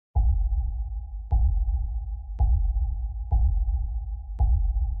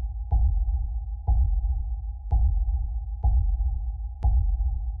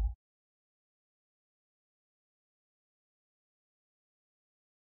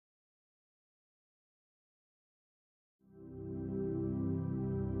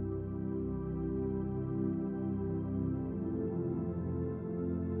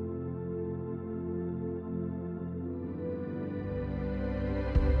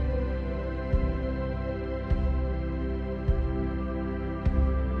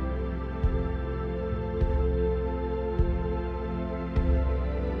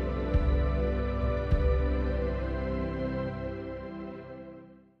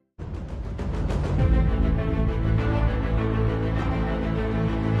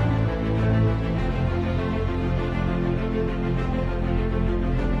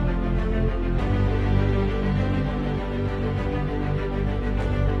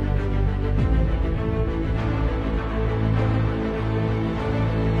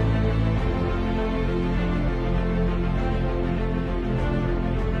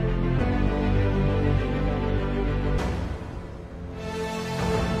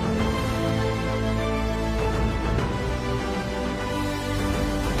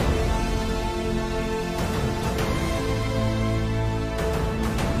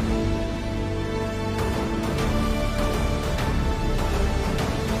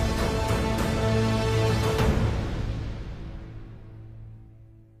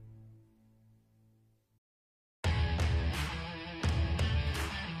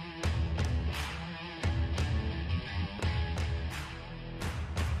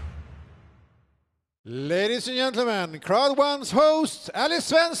Ladies and gentlemen, CROWD1's hosts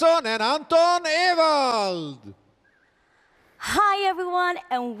Alice Svensson and Anton Ewald. Hi everyone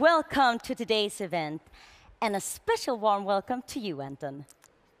and welcome to today's event. And a special warm welcome to you, Anton.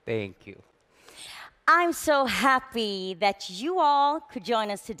 Thank you. I'm so happy that you all could join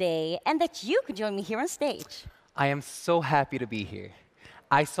us today and that you could join me here on stage. I am so happy to be here.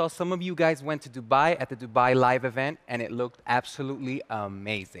 I saw some of you guys went to Dubai at the Dubai Live event, and it looked absolutely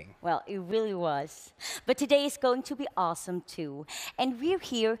amazing. Well, it really was. But today is going to be awesome too. And we're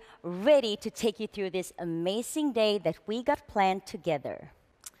here ready to take you through this amazing day that we got planned together.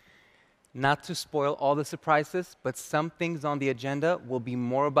 Not to spoil all the surprises, but some things on the agenda will be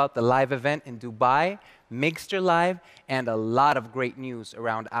more about the live event in Dubai, Mixture Live, and a lot of great news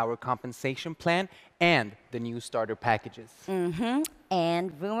around our compensation plan and the new starter packages.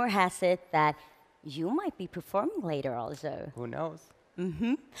 And rumor has it that you might be performing later also. Who knows?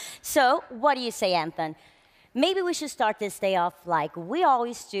 So, what do you say, Anton? Maybe we should start this day off like we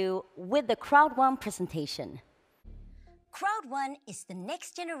always do with the CROWD1 presentation. CROWD1 is the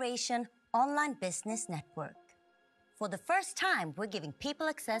next generation online business network. For the first time, we're giving people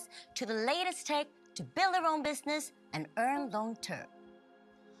access to the latest tech to build their own business and earn long term.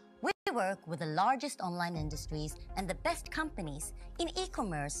 We work with the largest online industries and the best companies in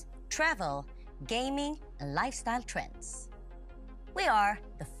e-commerce, travel, gaming, and lifestyle trends. We are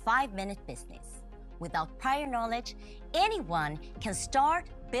the 5-minute business. Without prior knowledge, anyone can start,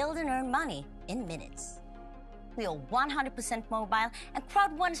 build, and earn money in minutes. We are 100% mobile, and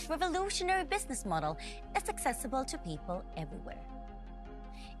CROWD1's revolutionary business model is accessible to people everywhere.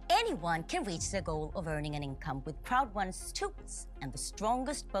 Anyone can reach their goal of earning an income with CROWD1's tools and the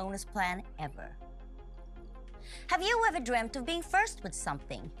strongest bonus plan ever. Have you ever dreamt of being first with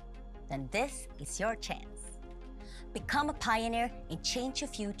something? Then this is your chance. Become a pioneer and change your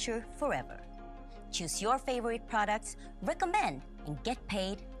future forever. Choose your favorite products, recommend, and get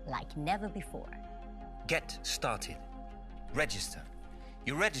paid like never before. Get started. Register.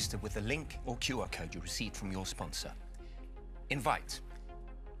 You register with the link or QR code you received from your sponsor. Invite.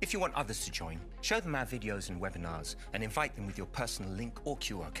 If you want others to join, show them our videos and webinars and invite them with your personal link or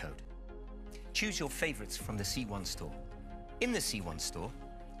QR code. Choose your favorites from the C1 store. In the C1 store,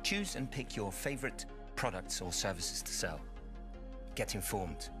 choose and pick your favorite products or services to sell. Get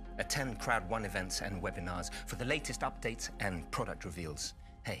informed. Attend CROWD1 events and webinars for the latest updates and product reveals.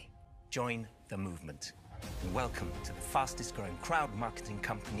 Hey, join the movement. And welcome to the fastest growing crowd marketing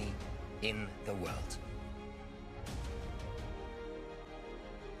company in the world.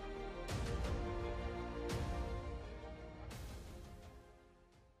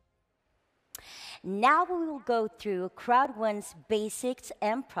 Now we will go through CROWD1's basics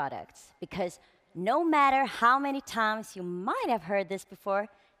and products, because no matter how many times you might have heard this before,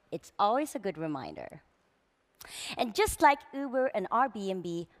 it's always a good reminder. And just like Uber and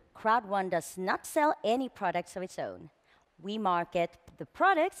Airbnb, CROWD1 does not sell any products of its own. We market the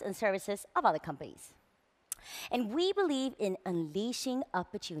products and services of other companies. And we believe in unleashing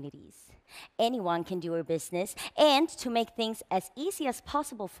opportunities. Anyone can do a business, and to make things as easy as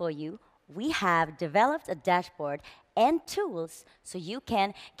possible for you, we have developed a dashboard and tools so you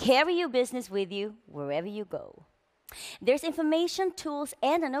can carry your business with you wherever you go. There's information, tools,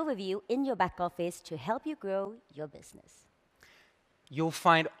 and an overview in your back office to help you grow your business. You'll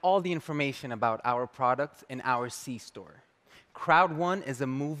find all the information about our products in our C-store. CROWD1 is a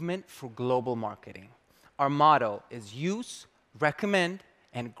movement for global marketing. Our motto is use, recommend,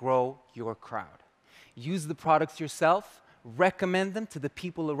 and grow your crowd. Use the products yourself, recommend them to the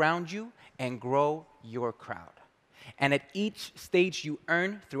people around you, and grow your crowd. And at each stage you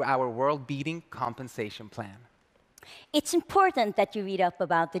earn through our world-beating compensation plan. It's important that you read up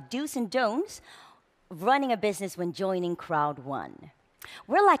about the do's and don'ts of running a business when joining CROWD1.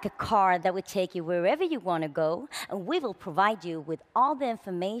 We're like a car that will take you wherever you want to go, and we will provide you with all the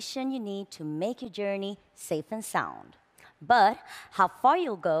information you need to make your journey safe and sound. But how far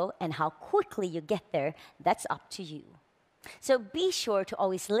you'll go and how quickly you get there, that's up to you. So be sure to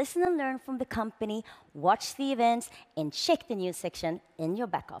always listen and learn from the company, watch the events, and check the news section in your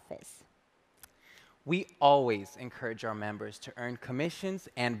back office. We always encourage our members to earn commissions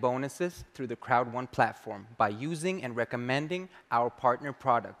and bonuses through the CROWD1 platform by using and recommending our partner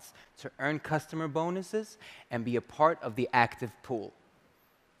products to earn customer bonuses and be a part of the active pool.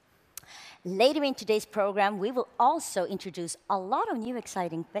 Later in today's program, we will also introduce a lot of new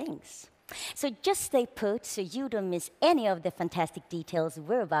exciting things. So just stay put so you don't miss any of the fantastic details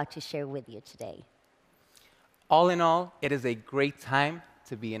we're about to share with you today. All in all, it is a great time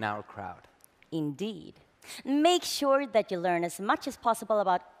to be in our crowd. Indeed. Make sure that you learn as much as possible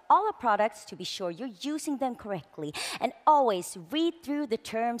about all our products to be sure you're using them correctly. And always read through the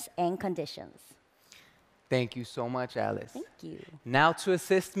terms and conditions. Thank you so much, Alice. Thank you. Now to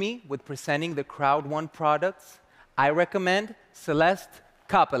assist me with presenting the CROWD1 products, I recommend Celeste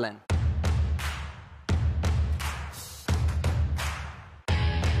Kapelin.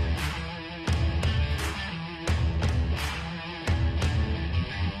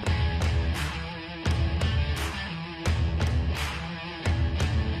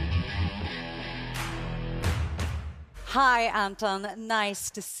 Hi, Anton. Nice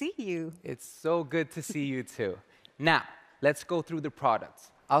to see you. It's so good to see you too. Now, let's go through the products.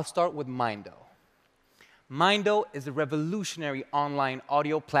 I'll start with Mindo. Mindo is a revolutionary online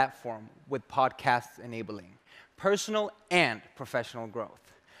audio platform with podcasts enabling personal and professional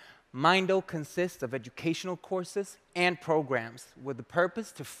growth. Mindo consists of educational courses and programs with the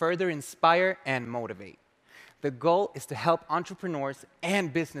purpose to further inspire and motivate. The goal is to help entrepreneurs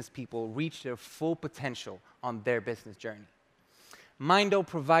and business people reach their full potential on their business journey. Mindo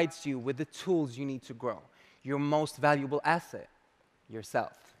provides you with the tools you need to grow, your most valuable asset,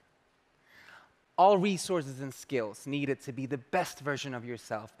 yourself. All resources and skills needed to be the best version of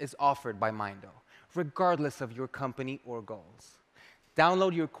yourself is offered by Mindo, regardless of your company or goals.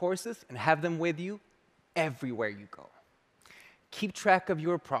 Download your courses and have them with you everywhere you go. Keep track of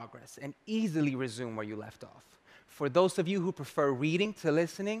your progress and easily resume where you left off. For those of you who prefer reading to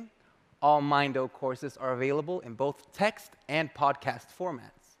listening, all Mindo courses are available in both text and podcast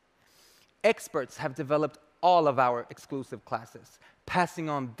formats. Experts have developed all of our exclusive classes, passing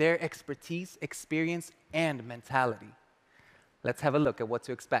on their expertise, experience, and mentality. Let's have a look at what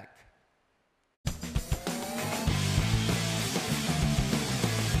to expect.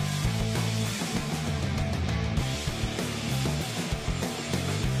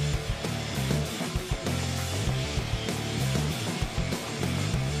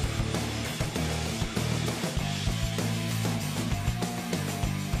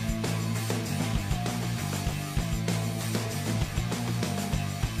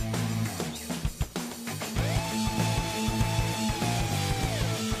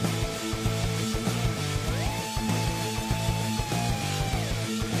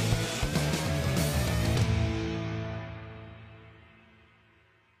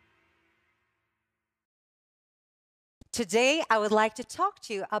 Today, I would like to talk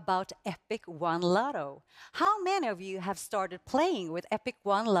to you about Epic One Lotto. How many of you have started playing with Epic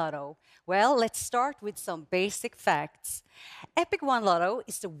One Lotto? Well, let's start with some basic facts. Epic One Lotto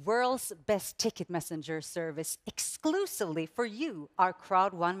is the world's best ticket messenger service exclusively for you, our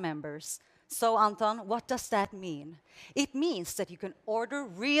CROWD1 members. So, Anton, what does that mean? It means that you can order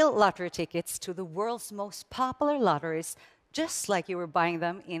real lottery tickets to the world's most popular lotteries just like you were buying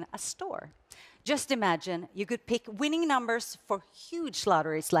them in a store. Just imagine you could pick winning numbers for huge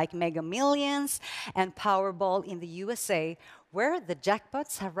lotteries like Mega Millions and Powerball in the USA, where the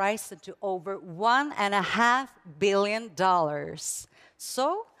jackpots have risen to over $1.5 billion.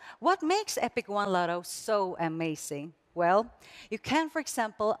 So, what makes Epic One Lotto so amazing? Well, you can, for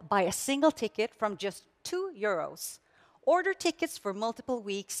example, buy a single ticket from just €2, order tickets for multiple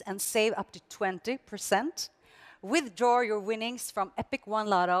weeks and save up to 20%. Withdraw your winnings from Epic One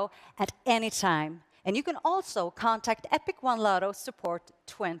Lotto at any time. And you can also contact Epic One Lotto support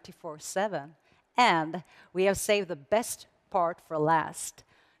 24/7. And we have saved the best part for last.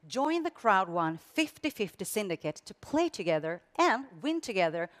 Join the CROWD1 50/50 syndicate to play together and win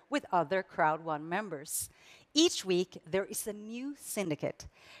together with other CROWD1 members. Each week, there is a new syndicate,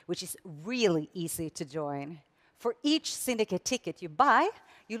 which is really easy to join. For each syndicate ticket you buy,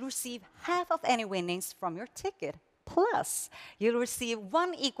 you'll receive half of any winnings from your ticket. Plus, you'll receive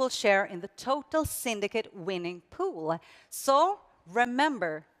 1 equal share in the total syndicate winning pool. So,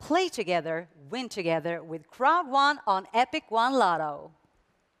 remember, play together, win together with CROWD1 on Epic One Lotto.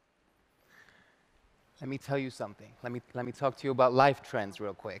 Let me tell you something. Let me talk to you about Life Trends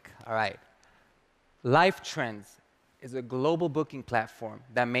real quick. All right. Life Trends is a global booking platform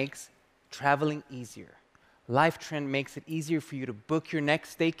that makes traveling easier. LifeTrend makes it easier for you to book your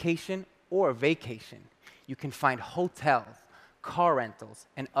next staycation or vacation. You can find hotels, car rentals,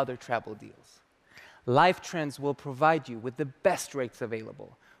 and other travel deals. LifeTrends will provide you with the best rates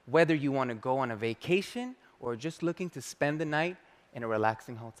available, whether you want to go on a vacation or just looking to spend the night in a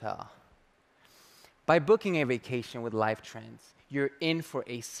relaxing hotel. By booking a vacation with LifeTrends, you're in for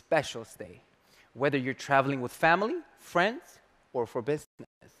a special stay, whether you're traveling with family, friends, or for business.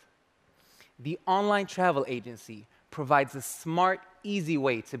 The online travel agency provides a smart, easy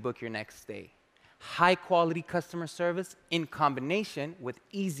way to book your next stay. High-quality customer service in combination with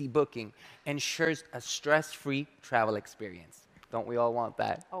easy booking ensures a stress-free travel experience. Don't we all want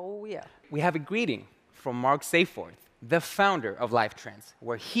that? Oh, yeah. We have a greeting from Mark Sayforth, the founder of Life Trends,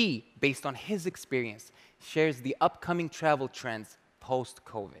 where he, based on his experience, shares the upcoming travel trends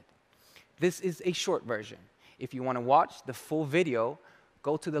post-COVID. This is a short version. If you want to watch the full video,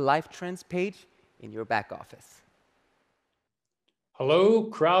 go to the Life Trends page in your back office. Hello,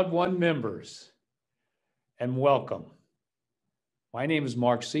 CROWD1 members, and welcome. My name is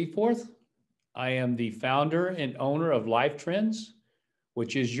Mark Seaforth. I am the founder and owner of Life Trends,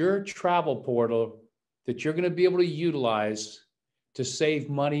 which is your travel portal that you're going to be able to utilize to save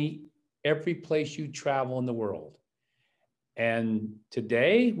money every place you travel in the world. And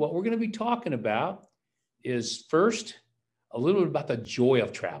today, what we're going to be talking about is first, a little bit about the joy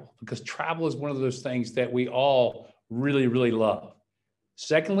of travel, because travel is one of those things that we all really, really love.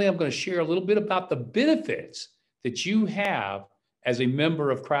 Secondly, I'm going to share a little bit about the benefits that you have as a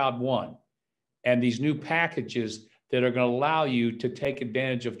member of CROWD1 and these new packages that are going to allow you to take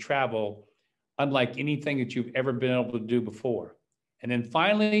advantage of travel unlike anything that you've ever been able to do before. And then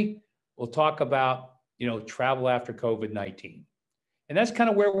finally, we'll talk about, travel after COVID-19. And that's kind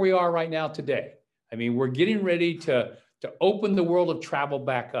of where we are right now today. I mean, we're getting ready to open the world of travel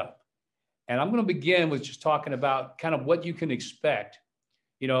back up. And I'm going to begin with just talking about kind of what you can expect,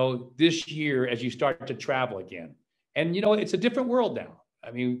 this year as you start to travel again. And, it's a different world now.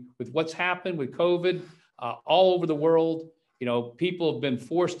 I mean, with what's happened with COVID all over the world, people have been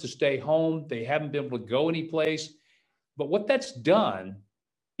forced to stay home. They haven't been able to go anyplace. But what that's done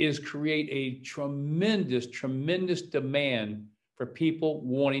is create a tremendous, tremendous demand for people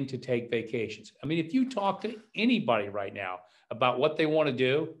wanting to take vacations. I mean, if you talk to anybody right now about what they want to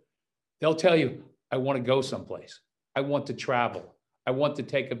do, they'll tell you, I want to go someplace. I want to travel. I want to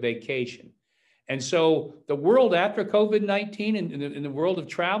take a vacation. And so the world after COVID-19 and in the world of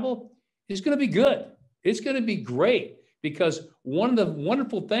travel is going to be good. It's going to be great, because one of the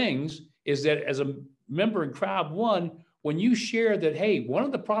wonderful things is that as a member in CROWD1, when you share that, hey, one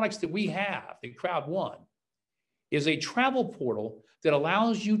of the products that we have at CROWD1 is a travel portal that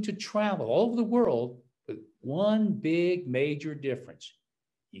allows you to travel all over the world with one big major difference.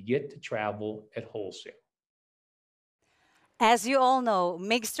 You get to travel at wholesale. As you all know,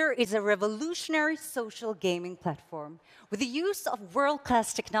 Mixer is a revolutionary social gaming platform. With the use of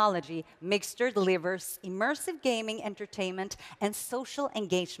world-class technology, Mixer delivers immersive gaming entertainment and social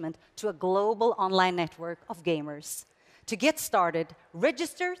engagement to a global online network of gamers. To get started,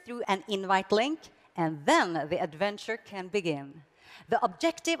 register through an invite link, and then the adventure can begin. The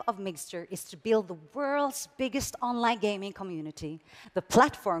objective of Mixer is to build the world's biggest online gaming community. The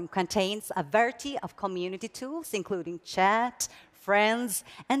platform contains a variety of community tools, including chat, friends,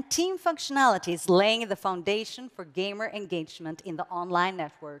 and team functionalities, laying the foundation for gamer engagement in the online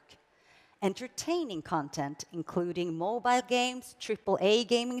network. Entertaining content, including mobile games, AAA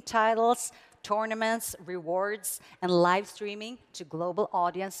gaming titles, tournaments, rewards, and live streaming to global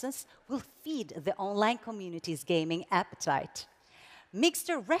audiences, will feed the online community's gaming appetite.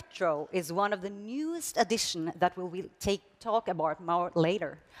 Mixer Retro is one of the newest additions that we will talk about more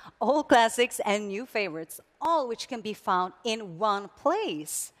later. All classics and new favorites, all which can be found in one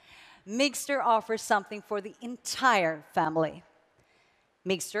place. Mixer offers something for the entire family.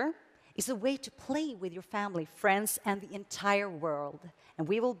 Mixer is a way to play with your family, friends, and the entire world. And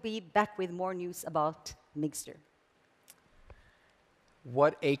we will be back with more news about Mixer.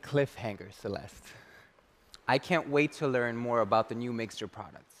 What a cliffhanger, Celeste. I can't wait to learn more about the new Mixer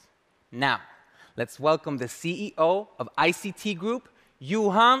products. Now, let's welcome the CEO of ICT Group,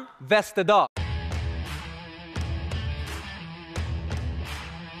 Johan Westerdahl.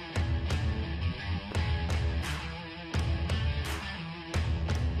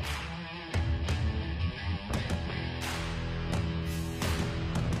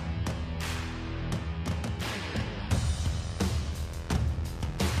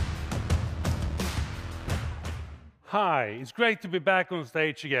 Hi, it's great to be back on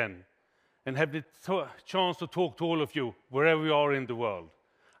stage again and have the chance to talk to all of you wherever you are in the world.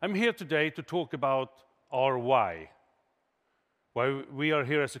 I'm here today to talk about our why we are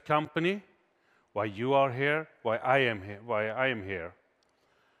here as a company, why you are here, why I am here.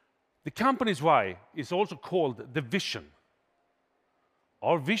 The company's why is also called the vision.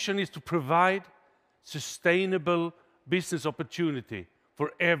 Our vision is to provide sustainable business opportunity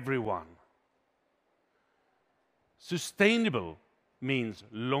for everyone. Sustainable means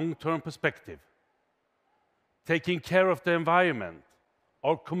long-term perspective, taking care of the environment,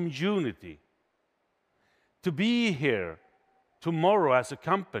 our community. To be here tomorrow as a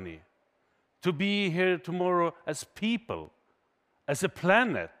company, to be here tomorrow as people, as a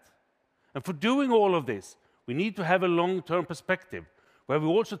planet. And for doing all of this, we need to have a long-term perspective where we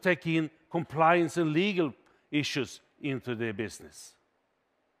also take in compliance and legal issues into the business.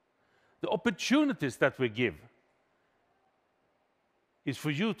 The opportunities that we give is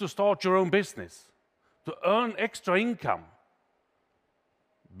for you to start your own business, to earn extra income,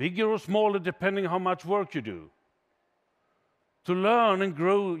 bigger or smaller depending how much work you do, to learn and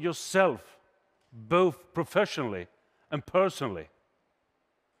grow yourself, both professionally and personally.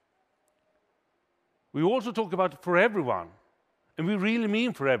 We also talk about for everyone, and we really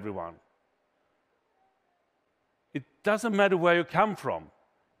mean for everyone. It doesn't matter where you come from,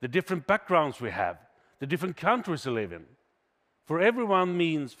 the different backgrounds we have, the different countries we live in. For everyone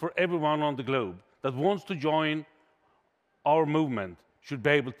means for everyone on the globe that wants to join our movement should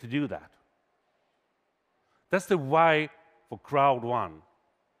be able to do that. That's the why for CROWD1.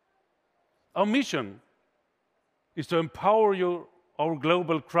 Our mission is to empower our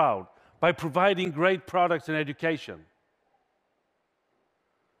global crowd by providing great products and education.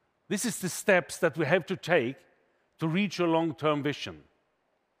 This is the steps that we have to take to reach a long-term vision.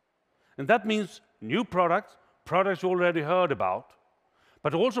 And that means new products, products you already heard about,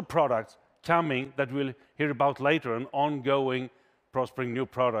 but also products coming that we'll hear about later, and ongoing, prospering new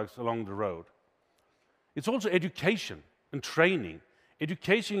products along the road. It's also education and training.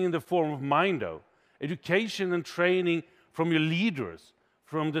 Education in the form of Mindo, education and training from your leaders,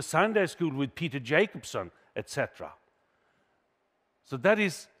 from the Sunday school with Peter Jacobson, etc. So that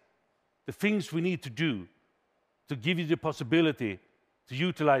is the things we need to do to give you the possibility to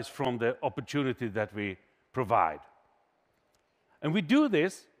utilize from the opportunity that we provide. And we do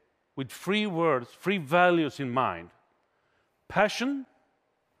this with 3 words, 3 values in mind: passion,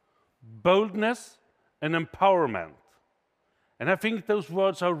 boldness, and empowerment. And I think those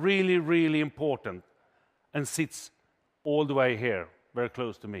words are really, really important and sits all the way here, very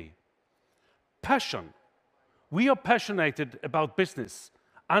close to me. Passion. We are passionate about business,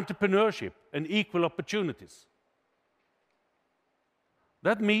 entrepreneurship, and equal opportunities.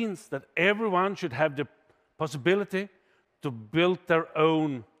 That means that everyone should have the possibility to build their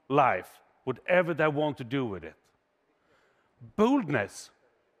own life, whatever they want to do with it. Boldness.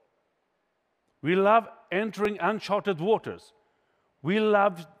 We love entering uncharted waters. We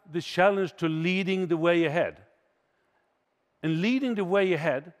love the challenge to leading the way ahead. And leading the way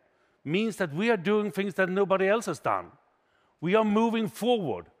ahead means that we are doing things that nobody else has done. We are moving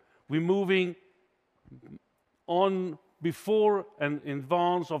forward. We're moving on before and in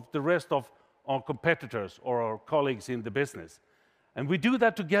advance of the rest of our competitors or our colleagues in the business. And we do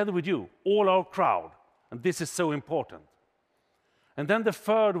that together with you, all our crowd. And this is so important. And then the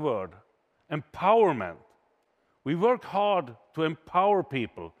 3rd word, empowerment. We work hard to empower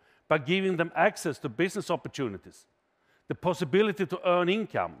people by giving them access to business opportunities, the possibility to earn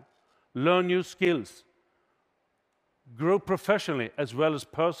income, learn new skills, grow professionally as well as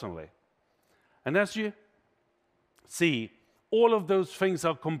personally. And as you see, all of those things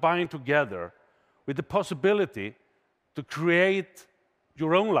are combined together with the possibility to create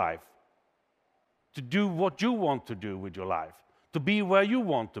your own life, to do what you want to do with your life, to be where you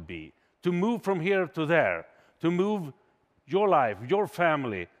want to be, to move from here to there, to move your life, your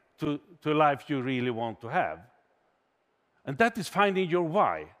family, to a life you really want to have. And that is finding your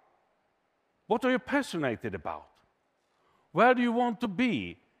why. What are you passionate about? Where do you want to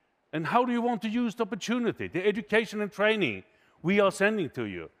be? And how do you want to use the opportunity, the education and training we are sending to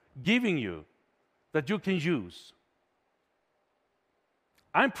you, giving you, that you can use?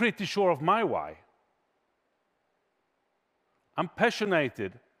 I'm pretty sure of my why. I'm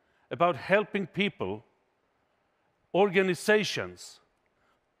passionate about helping people, organizations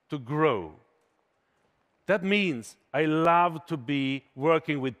to grow. That means I love to be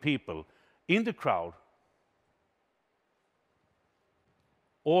working with people in the crowd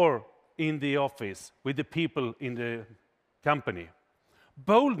or in the office with the people in the company.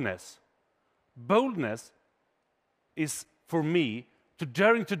 Boldness. Boldness is, for me, to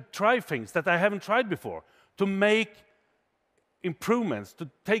daring to try things that I haven't tried before, to make improvements, to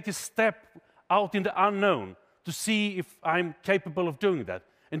take a step out in the unknown, to see if I'm capable of doing that.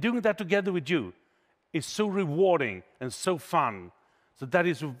 And doing that together with you is so rewarding and so fun. So that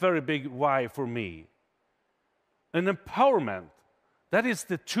is a very big why for me. And empowerment, that is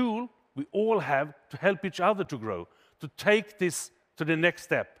the tool we all have to help each other to grow, to take this to the next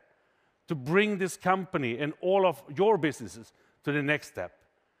step, to bring this company and all of your businesses to the next step.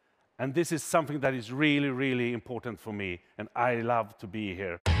 And this is something that is really, really important for me, and I love to be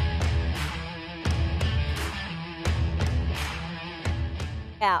here.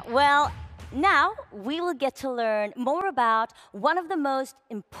 Yeah, well, Now, we will get to learn more about one of the most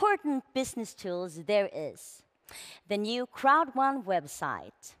important business tools there is, the new CROWD1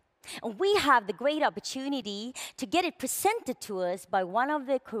 website. And we have the great opportunity to get it presented to us by one of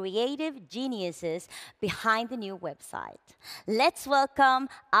the creative geniuses behind the new website. Let's welcome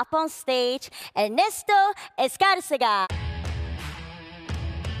up on stage Ernesto Escárcega.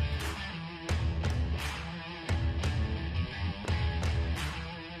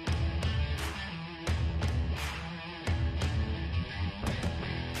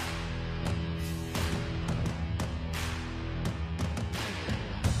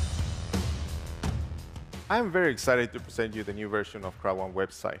 I'm very excited to present you the new version of CROWD1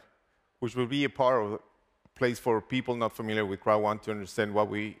 website, which will be a part of a place for people not familiar with CROWD1 to understand what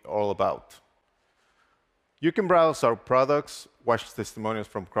we're all about. You can browse our products, watch testimonials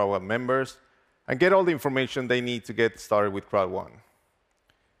from CROWD1 members, and get all the information they need to get started with CROWD1.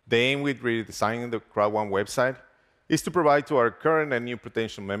 The aim with redesigning the CROWD1 website is to provide to our current and new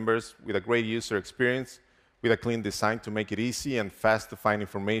potential members with a great user experience, with a clean design to make it easy and fast to find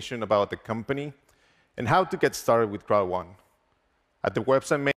information about the company, and how to get started with CROWD1. At the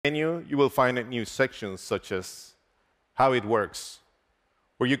website menu, you will find new sections such as how it works,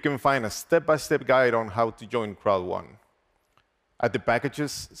 where you can find a step-by-step guide on how to join CROWD1. At the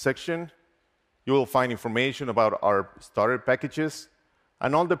packages section, you will find information about our starter packages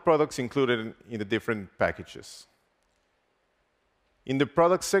and all the products included in the different packages. In the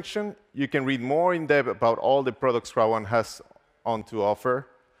products section, you can read more in depth about all the products CROWD1 has on to offer,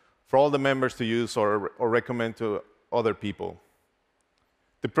 for all the members to use or recommend to other people.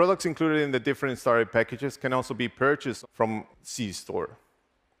 The products included in the different starter packages can also be purchased from C-Store.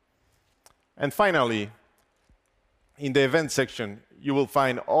 And finally, in the event section, you will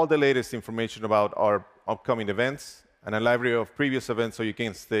find all the latest information about our upcoming events and a library of previous events so you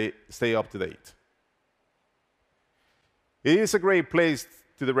can stay up to date. It is a great place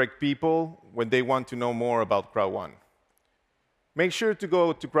to direct people when they want to know more about CROWD1. Make sure to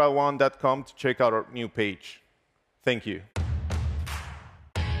go to crowd1.com to check out our new page. Thank you.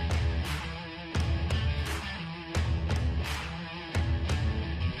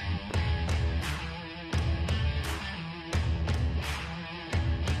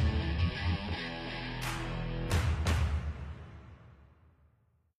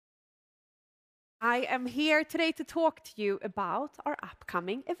 I am here today to talk to you about our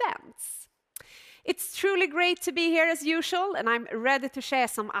upcoming events. It's truly great to be here as usual, and I'm ready to share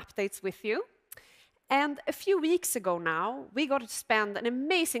some updates with you. And a few weeks ago now, we got to spend an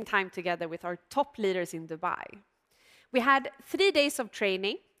amazing time together with our top leaders in Dubai. We had 3 days of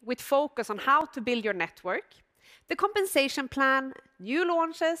training with focus on how to build your network, the compensation plan, new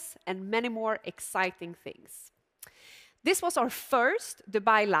launches, and many more exciting things. This was our first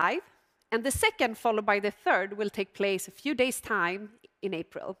Dubai Live, and the second, followed by the third, will take place a few days' time in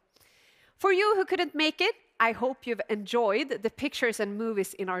April. For you who couldn't make it, I hope you've enjoyed the pictures and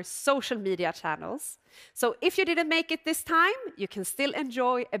movies in our social media channels. So if you didn't make it this time, you can still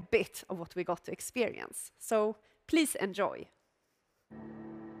enjoy a bit of what we got to experience. So please enjoy.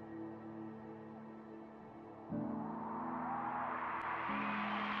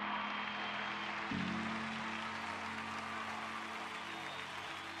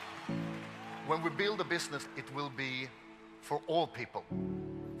 When we build a business, it will be for all people.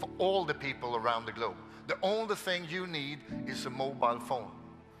 For all the people around the globe. The only thing you need is a mobile phone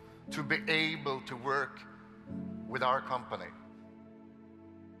to be able to work with our company.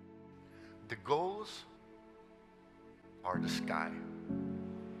 The goals are the sky.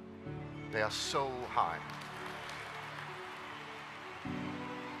 They are so high.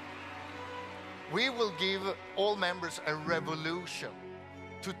 We will give all members a revolution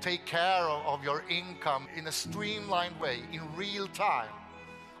to take care of your income in a streamlined way, in real time.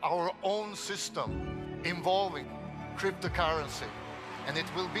 Our own system involving cryptocurrency. And it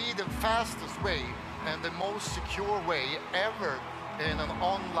will be the fastest way and the most secure way ever in an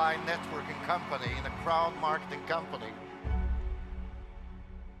online networking company, in a crowd marketing company.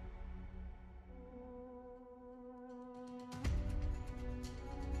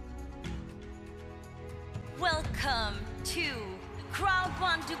 Welcome to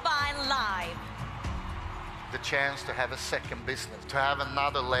CROWD1 Dubai Live. The chance to have a second business, to have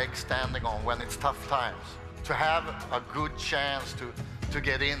another leg standing on when it's tough times, to have a good chance to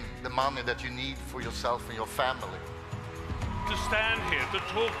get in the money that you need for yourself and your family. To stand here, to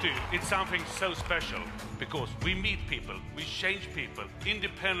talk to you, it's something so special because we meet people, we change people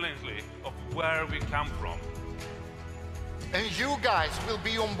independently of where we come from. And you guys will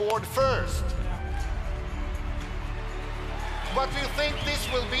be on board first. But do you think this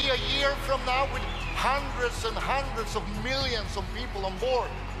will be a year from now with hundreds and hundreds of millions of people on board?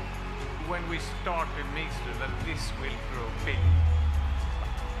 When we start in Mixter, that this will grow big.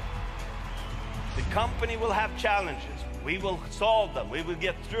 The company will have challenges. We will solve them. We will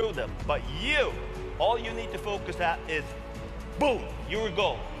get through them. But you, all you need to focus at is, boom, your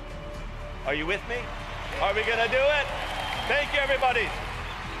goal. Are you with me? Are we gonna do it? Thank you, everybody.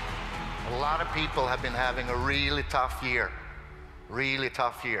 A lot of people have been having a really tough year. Really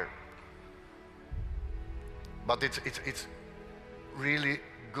tough year. But it's really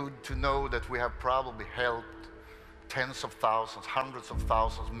good to know that we have probably helped tens of thousands, hundreds of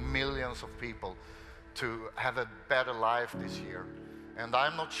thousands, millions of people to have a better life this year. And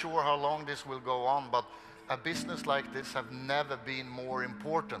I'm not sure how long this will go on, but a business like this have never been more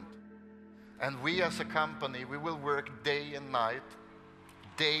important. And we as a company, we will work day and night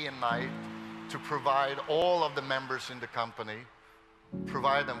to provide all of the members in the company,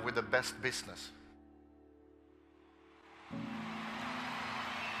 provide them with the best business.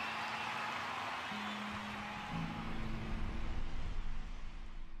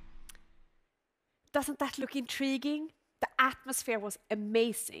 Doesn't that look intriguing? The atmosphere was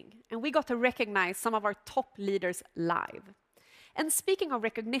amazing, and we got to recognize some of our top leaders live. And speaking of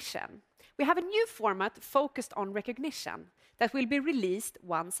recognition, we have a new format focused on recognition that will be released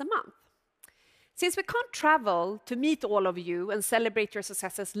once a month. Since we can't travel to meet all of you and celebrate your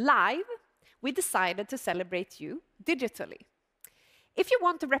successes live, we decided to celebrate you digitally. If you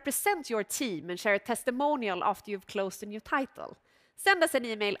want to represent your team and share a testimonial after you've closed a new title, send us an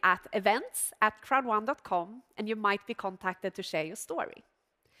email at events@crowd1.com and you might be contacted to share your story.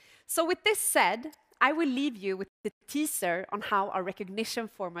 So with this said, I will leave you with the teaser on how our recognition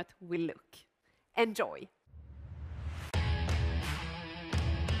format will look. Enjoy.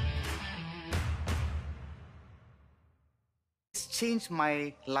 It's changed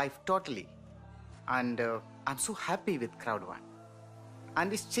my life totally, and I'm so happy with CROWD1.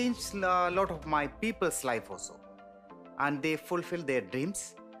 And it's changed a lot of my people's life also, and they fulfill their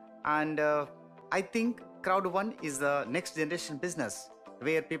dreams. And I think CROWD1 is the next generation business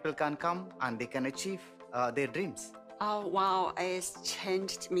where people can come and they can achieve their dreams. Oh wow, it's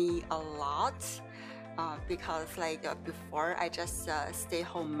changed me a lot because before I just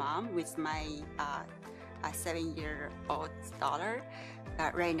stay-home mom with my 7-year-old daughter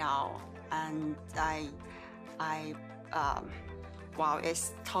right now, and wow,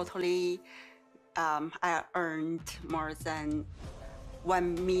 it's totally I earned more than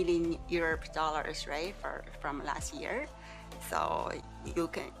 $1 million right from last year. So you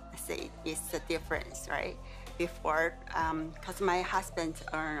can say it's the difference, right? Before, because my husband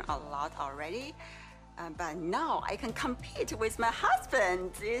earned a lot already, but now I can compete with my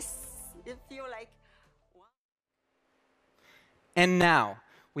husband. It feels like. And now,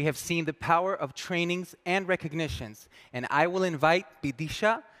 we have seen the power of trainings and recognitions, and I will invite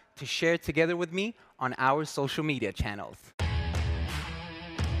Bidisha to share together with me on our social media channels.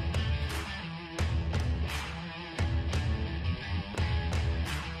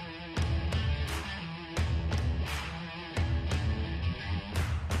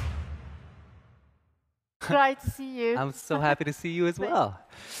 Great to see you. I'm so happy to see you as well.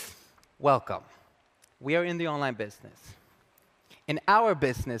 Welcome. We are in the online business. In our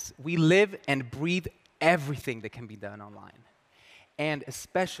business, we live and breathe everything that can be done online, and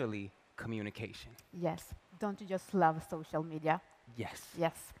especially communication. Yes. Don't you just love social media? Yes.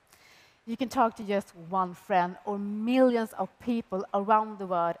 Yes. You can talk to just one friend or millions of people around the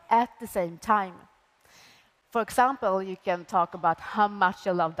world at the same time. For example, you can talk about how much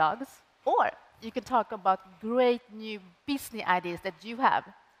you love dogs, or you can talk about great new business ideas that you have.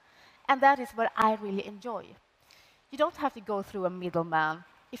 And that is what I really enjoy. You don't have to go through a middleman.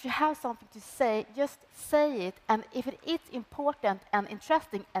 If you have something to say, just say it, and if it is important and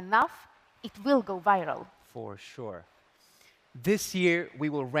interesting enough, it will go viral. For sure. This year, we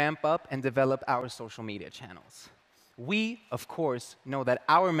will ramp up and develop our social media channels. We, of course, know that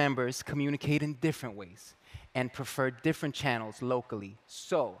our members communicate in different ways and prefer different channels locally.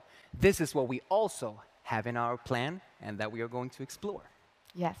 So, this is what we also have in our plan and that we are going to explore.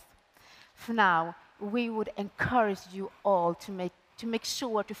 Yes. For now, we would encourage you all to make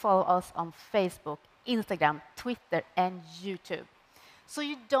sure to follow us on Facebook, Instagram, Twitter, and YouTube, so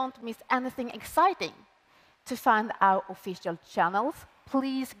you don't miss anything exciting. To find our official channels,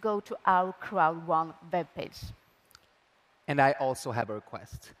 please go to our CROWD1 webpage. And I also have a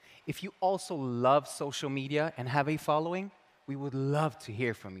request. If you also love social media and have a following, we would love to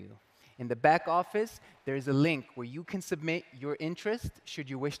hear from you. In the back office, there is a link where you can submit your interest should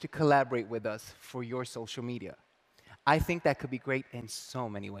you wish to collaborate with us for your social media. I think that could be great in so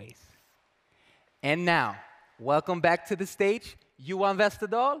many ways. And now, welcome back to the stage, Johan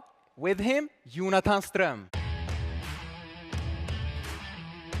Westerdahl. With him, Jonathan Ström.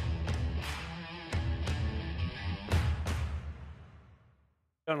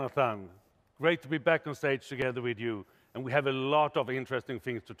 Jonathan, great to be back on stage together with you. And we have a lot of interesting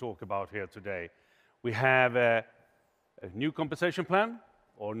things to talk about here today. We have a new compensation plan,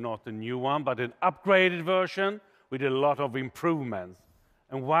 or not a new one, but an upgraded version with a lot of improvements.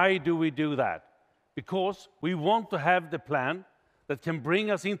 And why do we do that? Because we want to have the plan that can bring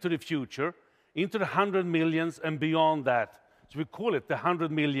us into the future, into the 100 millions and beyond that. So we call it the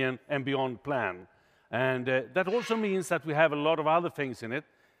 100 million and beyond plan. And that also means that we have a lot of other things in it,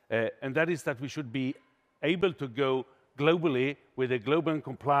 and that is that we should be able to go globally with a global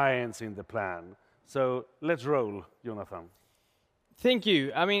compliance in the plan. So let's roll, Jonathan. Thank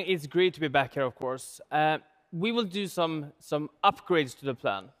you. I mean, it's great to be back here, of course. We will do some upgrades to the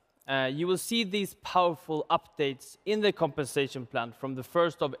plan. You will see these powerful updates in the compensation plan from the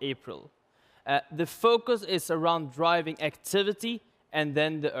 1st of April. The focus is around driving activity and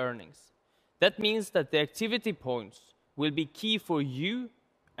then the earnings. That means that the activity points will be key for you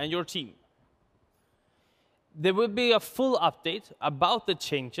and your team. There will be a full update about the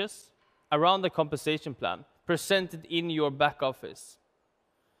changes around the compensation plan presented in your back office.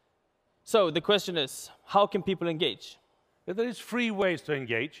 So the question is, how can people engage? There is 3 ways to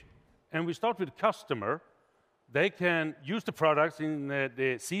engage, and we start with customer. They can use the products in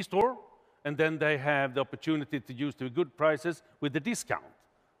the C-store, and then they have the opportunity to use the good prices with the discount.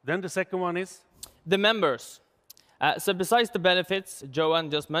 Then the second one is? The members. So besides the benefits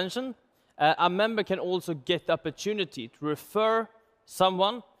Johan just mentioned, a member can also get the opportunity to refer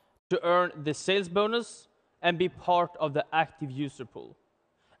someone to earn the sales bonus and be part of the active user pool.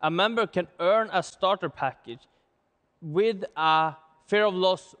 A member can earn a starter package with a fear of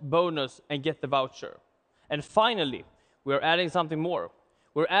loss bonus and get the voucher. And finally, we're adding something more.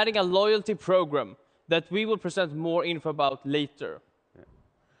 We're adding a loyalty program that we will present more info about later.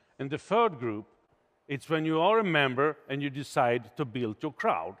 And the third group, it's when you are a member and you decide to build your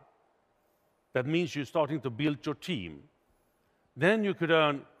crowd. That means you're starting to build your team. Then you could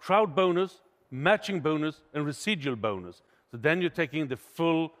earn crowd bonus, matching bonus, and residual bonus. So then you're taking the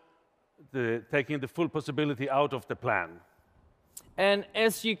full possibility out of the plan. And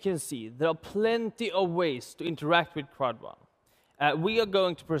as you can see, there are plenty of ways to interact with CROWD1. We are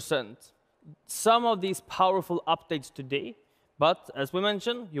going to present some of these powerful updates today, but as we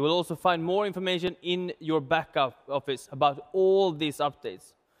mentioned, you will also find more information in your backup office about all these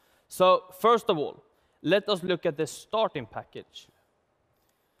updates. So first of all, let us look at the starting package.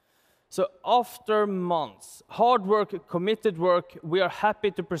 So after months, hard work, committed work, we are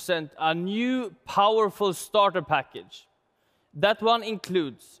happy to present a new powerful starter package. That one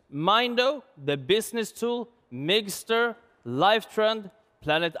includes Mindo, the business tool, Migster, LifeTrend,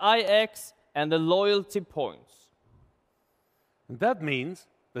 Planet IX, and the loyalty points. And that means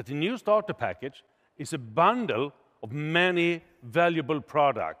that the new starter package is a bundle of many valuable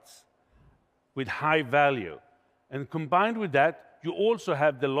products with high value. And combined with that, you also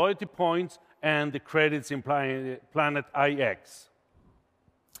have the loyalty points and the credits in Planet IX.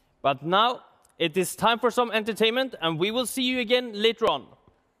 But now, it is time for some entertainment, and we will see you again later on.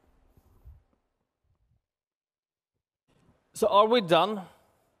 So are we done?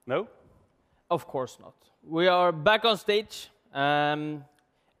 No. Of course not. We are back on stage, and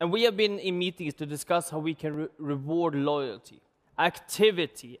we have been in meetings to discuss how we can reward loyalty,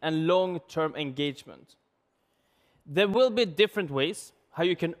 activity, and long-term engagement. There will be different ways how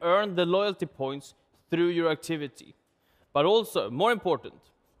you can earn the loyalty points through your activity. But also, more important,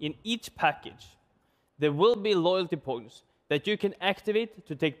 in each package, there will be loyalty points that you can activate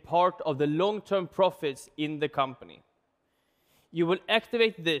to take part of the long-term profits in the company. You will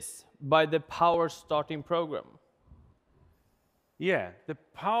activate this by the Power Starting Program. Yeah, the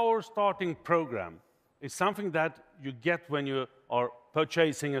Power Starting Program is something that you get when you are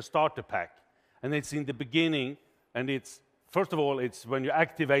purchasing a starter pack. And it's in the beginning, and it's, first of all, it's when you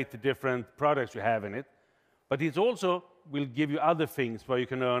activate the different products you have in it. But it also will give you other things where you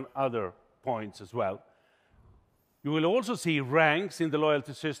can earn other points as well. You will also see ranks in the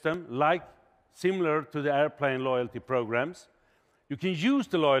loyalty system, like similar to the airplane loyalty programs. You can use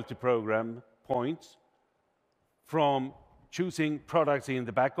the loyalty program points from choosing products in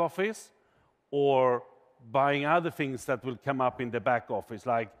the back office or buying other things that will come up in the back office,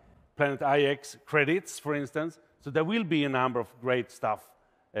 like Planet IX credits, for instance. So there will be a number of great stuff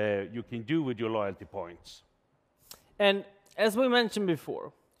you can do with your loyalty points. And as we mentioned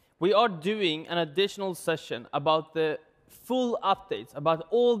before, we are doing an additional session about the full updates, about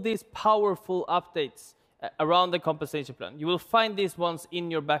all these powerful updates around the compensation plan. You will find these ones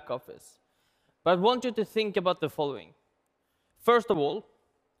in your back office. But I want you to think about the following. First of all,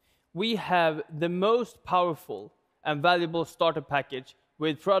 we have the most powerful and valuable starter package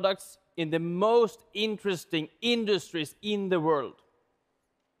with products in the most interesting industries in the world.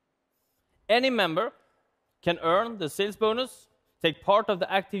 Any member can earn the sales bonus, take part of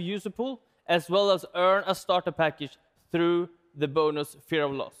the active user pool, as well as earn a starter package through the bonus Fear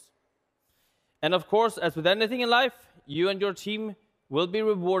of Loss. And of course, as with anything in life, you and your team will be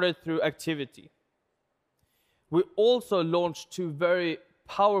rewarded through activity. We also launched 2 very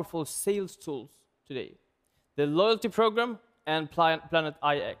powerful sales tools today, the loyalty program and Planet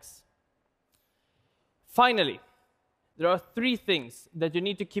IX. Finally, there are 3 things that you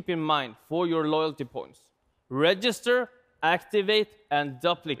need to keep in mind for your loyalty points. Register, activate, and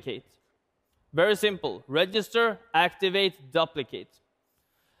duplicate. Very simple. Register, activate, duplicate.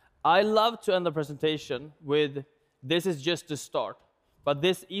 I love to end the presentation with, this is just the start. But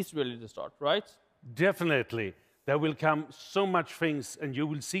this is really the start, right? Definitely. There will come so much things, and you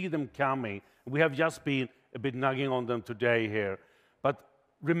will see them coming. We have just been a bit nagging on them today here. But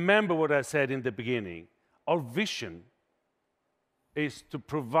remember what I said in the beginning. Our vision is to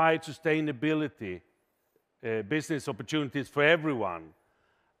provide sustainability, business opportunities for everyone.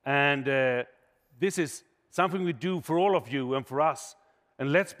 And this is something we do for all of you and for us.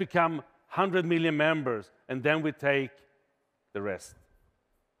 And let's become 100 million members, and then we take the rest.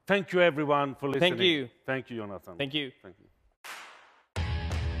 Thank you, everyone, for listening. Thank you. Thank you, Jonathan. Thank you. Thank you.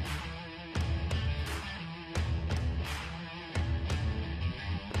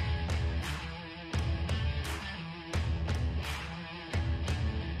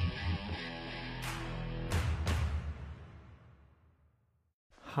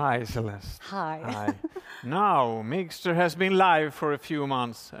 Hi, Celeste. Hi. Now, Mixter has been live for a few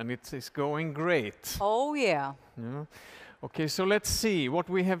months, and it is going great. Oh, yeah. Yeah. Okay, so let's see what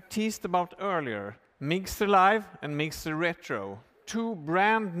we have teased about earlier. Mixter Live and Mixter Retro, 2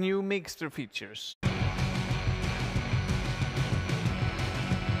 brand new Mixter features.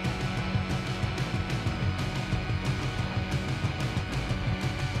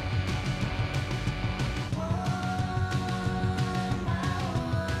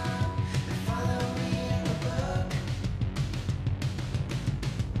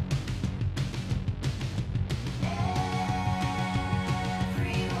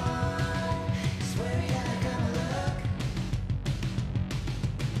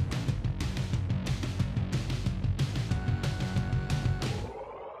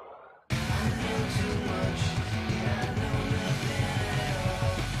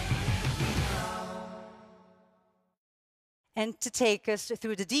 And to take us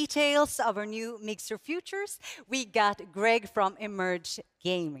through the details of our new Mixer Futures, we got Greg from Emerge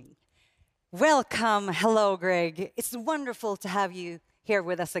Gaming. Welcome. Hello, Greg. It's wonderful to have you here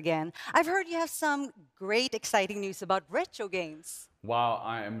with us again. I've heard you have some great, exciting news about retro games. Wow,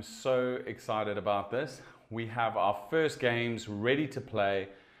 I am so excited about this. We have our first games ready to play,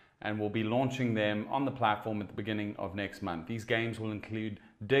 and we'll be launching them on the platform at the beginning of next month. These games will include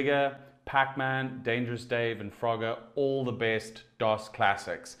Digger, Pac-Man, Dangerous Dave, and Frogger, all the best DOS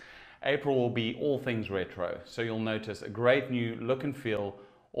classics. April will be all things retro, so you'll notice a great new look and feel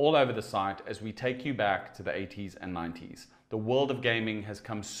all over the site as we take you back to the 80s and 90s. The world of gaming has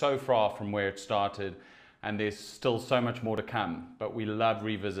come so far from where it started, and there's still so much more to come, but we love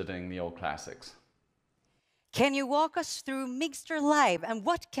revisiting the old classics. Can you walk us through Mixter Live and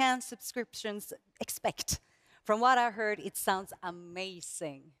what can subscriptions expect? From what I heard, it sounds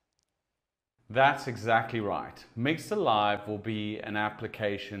amazing. That's exactly right. Mixer Live will be an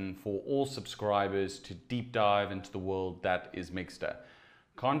application for all subscribers to deep dive into the world that is Mixter.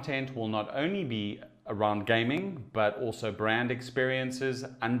 Content will not only be around gaming, but also brand experiences,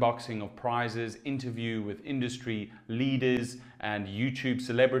 unboxing of prizes, interview with industry leaders and YouTube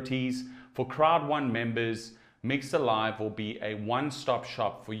celebrities. For CROWD1 members, Mixer Live will be a one-stop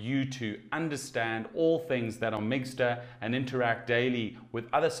shop for you to understand all things that are Mixter and interact daily with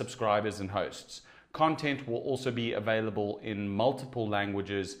other subscribers and hosts. Content will also be available in multiple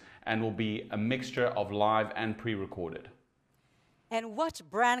languages and will be a mixture of live and pre-recorded. And what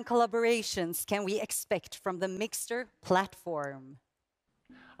brand collaborations can we expect from the Mixter platform?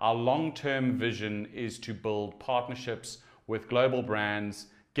 Our long-term vision is to build partnerships with global brands,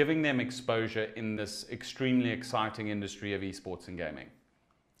 giving them exposure in this extremely exciting industry of esports and gaming.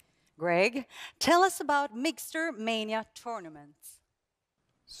 Greg, tell us about Mixter Mania tournaments.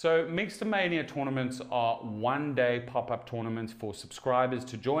 So Mixter Mania tournaments are one-day pop-up tournaments for subscribers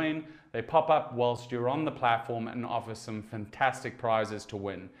to join. They pop up whilst you're on the platform and offer some fantastic prizes to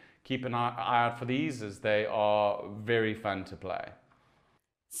win. Keep an eye out for these as they are very fun to play.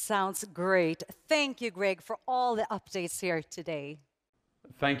 Sounds great. Thank you, Greg, for all the updates here today.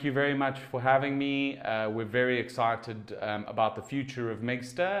 Thank you very much for having me. We're very excited about the future of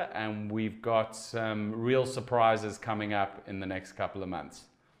Mixter, and we've got some real surprises coming up in the next couple of months.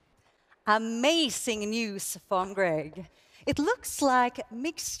 Amazing news from Greg. It looks like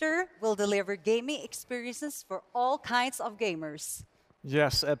Mixter will deliver gaming experiences for all kinds of gamers.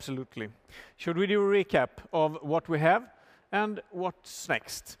 Yes, absolutely. Should we do a recap of what we have and what's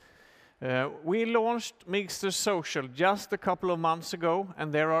next? We launched Mixter Social just a couple of months ago,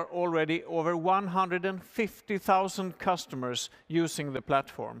 and there are already over 150,000 customers using the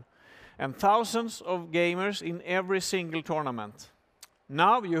platform, and thousands of gamers in every single tournament.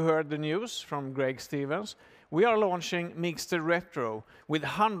 Now you heard the news from Greg Stevens. We are launching Mixter Retro with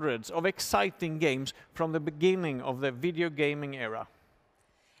hundreds of exciting games from the beginning of the video gaming era.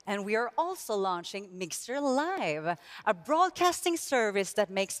 And we are also launching Mixter Live, a broadcasting service that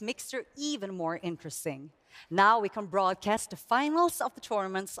makes Mixter even more interesting. Now we can broadcast the finals of the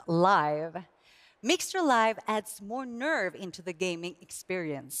tournaments live. Mixter Live adds more nerve into the gaming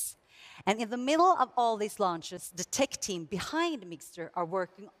experience. And in the middle of all these launches, the tech team behind Mixter are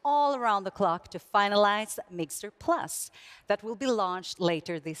working all around the clock to finalize Mixter Plus that will be launched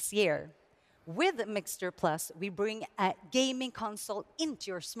later this year. With Mixter Plus, we bring a gaming console into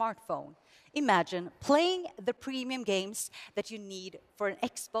your smartphone. Imagine playing the premium games that you need for an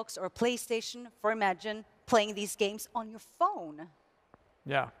Xbox or a PlayStation, for imagine playing these games on your phone.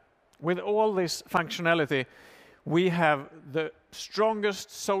 Yeah, with all this functionality, we have the strongest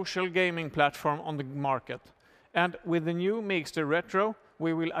social gaming platform on the market. And with the new Mixter Retro,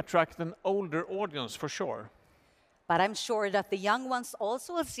 we will attract an older audience for sure. But I'm sure that the young ones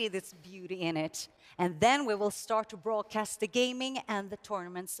also will see this beauty in it. And then we will start to broadcast the gaming and the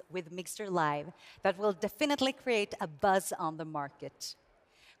tournaments with Mixter Live that will definitely create a buzz on the market.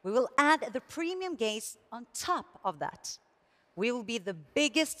 We will add the premium games on top of that. We will be the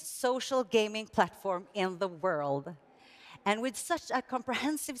biggest social gaming platform in the world. And with such a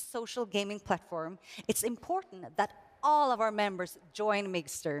comprehensive social gaming platform, it's important that all of our members join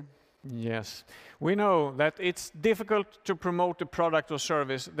Mixter. Yes, we know that it's difficult to promote a product or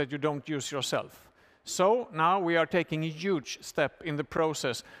service that you don't use yourself. So now we are taking a huge step in the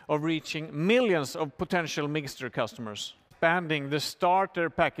process of reaching millions of potential Mixter customers, expanding the starter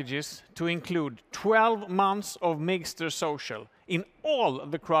packages to include 12 months of Mixter Social in all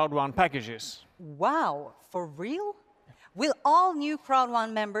the CROWD1 packages. Wow, for real? Will all new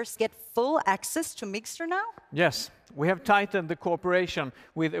CROWD1 members get full access to Mixter now? Yes, we have tightened the cooperation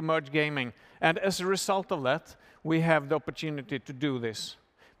with Emerge Gaming, and as a result of that, we have the opportunity to do this.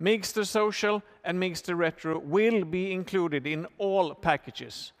 Mixter Social and Mixter Retro will be included in all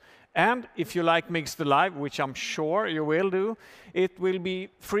packages. And if you like Mixter Live, which I'm sure you will do, it will be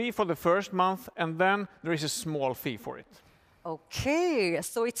free for the first month, and then there is a small fee for it. Okay,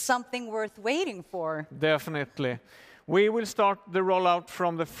 so it's something worth waiting for. Definitely. We will start the rollout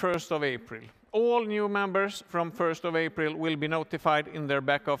from the 1st of April. All new members from 1st of April will be notified in their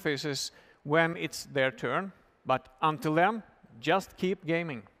back offices when it's their turn. But until then, just keep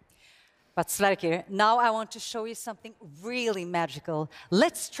gaming. But Sverker, now I want to show you something really magical.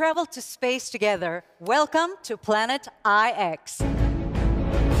 Let's travel to space together. Welcome to Planet IX.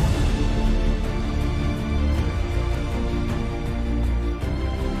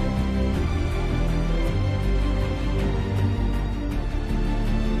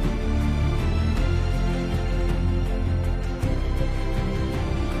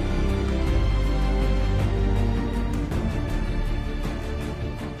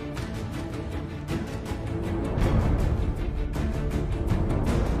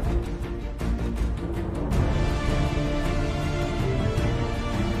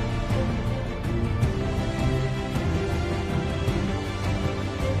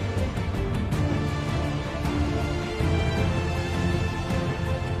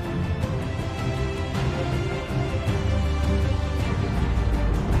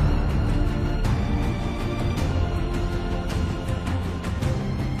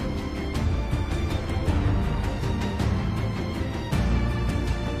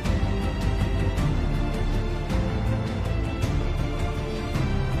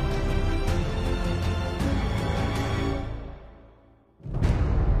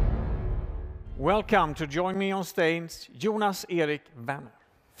 Welcome to join me on stage, Jonas Erik Werner.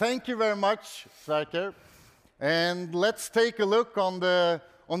 Thank you very much, Sverker. And let's take a look on the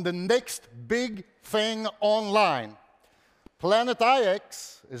on the next big thing online. Planet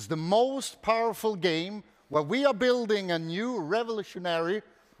IX is the most powerful game where we are building a new revolutionary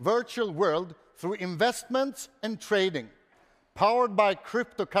virtual world through investments and trading, powered by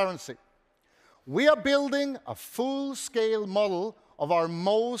cryptocurrency. We are building a full-scale model of our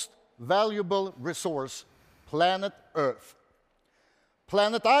most valuable resource, planet Earth.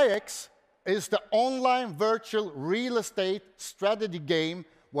 Planet IX is the online virtual real estate strategy game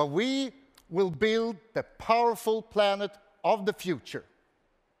where we will build the powerful planet of the future.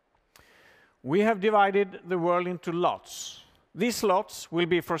 We have divided the world into lots. These lots will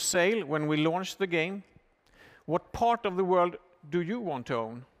be for sale when we launch the game. What part of the world do you want to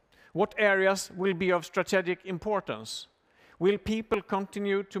own? What areas will be of strategic importance? Will people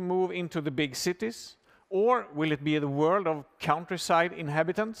continue to move into the big cities? Or will it be the world of countryside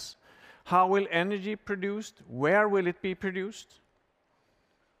inhabitants? How will energy be produced? Where will it be produced?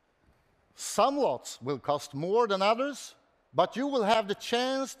 Some lots will cost more than others, but you will have the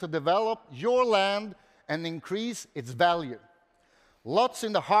chance to develop your land and increase its value. Lots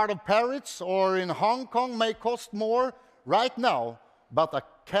in the heart of Paris or in Hong Kong may cost more right now, but a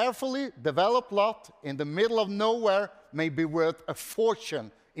carefully developed lot in the middle of nowhere may be worth a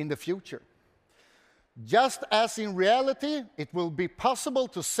fortune in the future. Just as in reality, it will be possible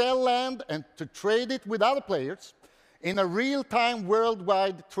to sell land and to trade it with other players in a real-time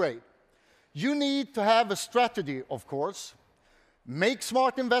worldwide trade. You need to have a strategy, of course. Make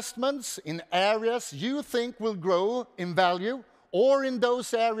smart investments in areas you think will grow in value or in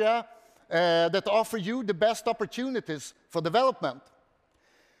those areas that offer you the best opportunities for development.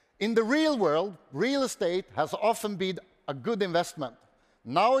 In the real world, real estate has often been a good investment.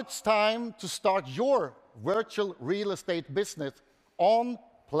 Now it's time to start your virtual real estate business on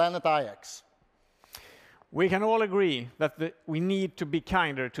Planet IX. We can all agree that we need to be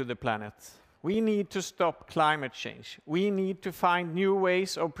kinder to the planet. We need to stop climate change. We need to find new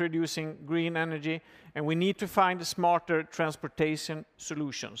ways of producing green energy, and we need to find smarter transportation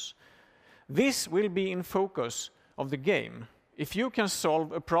solutions. This will be in focus of the game. If you can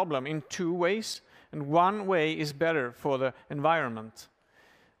solve a problem in two ways, and one way is better for the environment,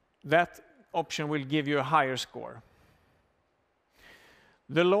 that option will give you a higher score.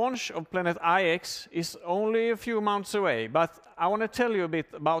 The launch of Planet IX is only a few months away, but I want to tell you a bit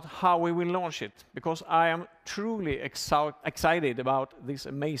about how we will launch it, because I am truly excited about this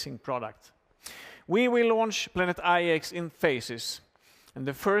amazing product. We will launch Planet IX in phases. And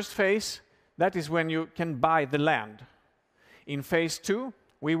the first phase, that is when you can buy the land. In phase 2,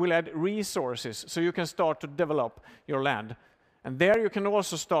 we will add resources, so you can start to develop your land. And there you can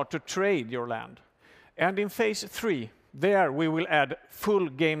also start to trade your land. And in phase 3, there we will add full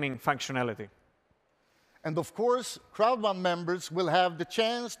gaming functionality. And of course, CROWD1 members will have the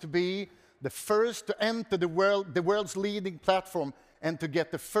chance to be the first to enter the world's leading platform and to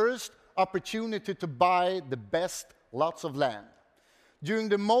get the first opportunity to buy the best lots of land. During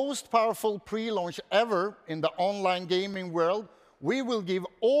the most powerful pre-launch ever in the online gaming world, we will give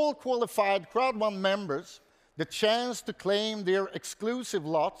all qualified CROWD1 members the chance to claim their exclusive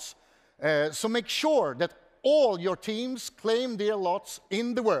lots. So make sure that all your teams claim their lots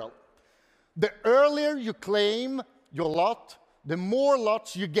in the world. The earlier you claim your lot, the more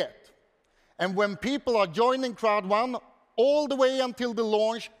lots you get. And when people are joining CROWD1 all the way until the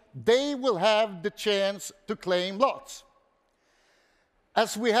launch, they will have the chance to claim lots.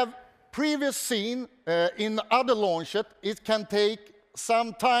 As we have previously seen in other launches, it can take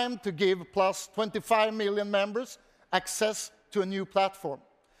some time to give plus 25 million members access to a new platform.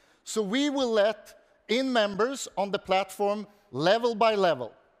 So we will let in members on the platform level by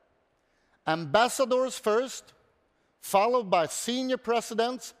level. Ambassadors first, followed by senior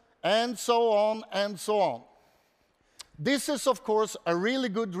presidents, and so on and so on. This is, of course, a really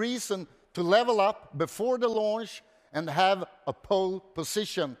good reason to level up before the launch and have a pole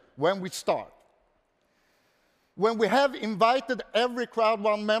position when we start. When we have invited every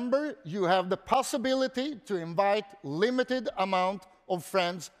CROWD1 member, you have the possibility to invite limited amount of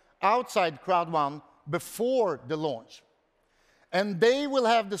friends outside CROWD1 before the launch. And they will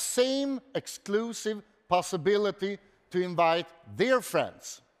have the same exclusive possibility to invite their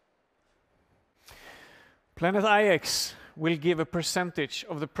friends. Planet IX will give a percentage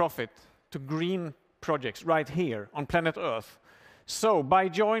of the profit to green projects right here on planet Earth. So by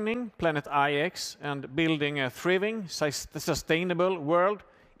joining Planet IX and building a thriving, sustainable world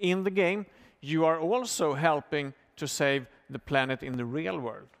in the game, you are also helping to save the planet in the real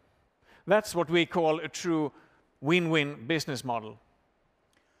world. That's what we call a true win-win business model.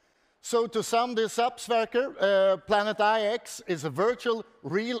 So to sum this up, Sverker, Planet IX is a virtual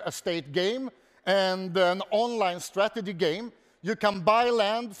real estate game and an online strategy game. You can buy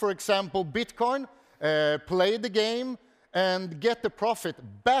land, for example, Bitcoin, play the game, and get the profit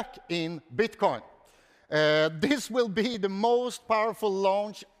back in Bitcoin. This will be the most powerful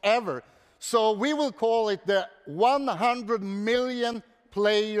launch ever. So we will call it the 100 million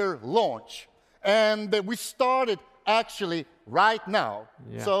player launch. And we started actually right now.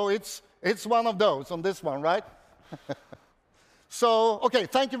 Yeah. So it's one of those on this one, right? So, okay,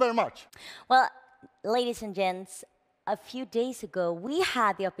 thank you very much. Well, ladies and gents, a few days ago, we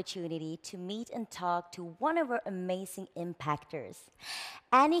had the opportunity to meet and talk to one of our amazing impactors,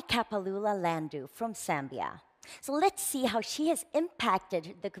 Annie Kapalula Landu from Zambia. So let's see how she has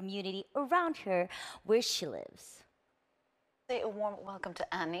impacted the community around her where she lives. A warm welcome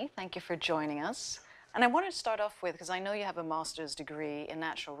to Annie. Thank you for joining us. And I wanted to start off with, because I know you have a master's degree in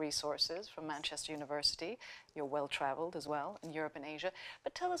natural resources from Manchester University. You're well-traveled as well in Europe and Asia.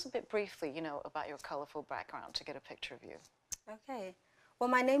 But tell us a bit briefly, you know, about your colorful background to get a picture of you. Okay. Well,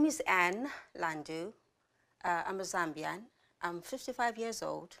 my name is Anne Landu. I'm a Zambian. I'm 55 years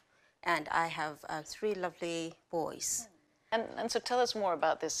old, and I have 3 lovely boys. And so tell us more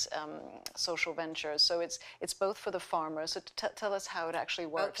about this social venture. So it's both for the farmers. So tell us how it actually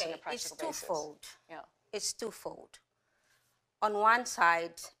works on a practical basis. It's twofold. Yeah. It's twofold. On one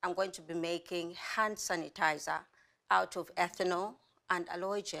side, I'm going to be making hand sanitizer out of ethanol and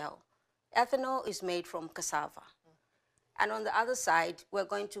aloe gel. Ethanol is made from cassava. And on the other side, we're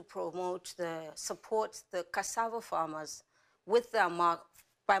going to support the cassava farmers with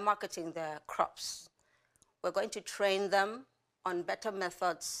by marketing their crops. We're going to train them on better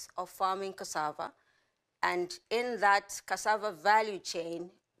methods of farming cassava. And in that cassava value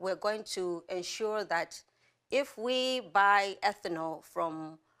chain, we're going to ensure that if we buy ethanol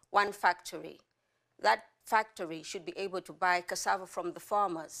from one factory, that factory should be able to buy cassava from the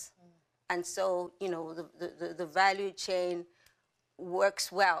farmers. And so, you know, the value chain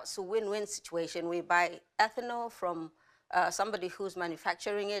works well. So win-win situation. We buy ethanol from somebody who's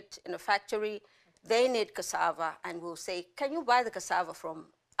manufacturing it in a factory. They need cassava, and we'll say, can you buy the cassava from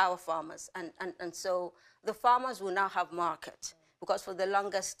our farmers? And so the farmers will now have market, because for the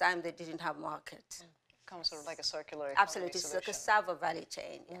longest time they didn't have market. Becomes sort of like a circular economy. Absolutely, it's the cassava value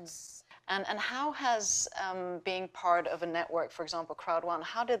chain, yes. And how has being part of a network, for example, CROWD1,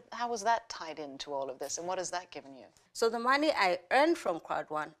 how was that tied into all of this, and what has that given you? So the money I earned from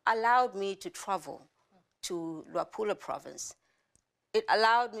CROWD1 allowed me to travel to Luapula province. It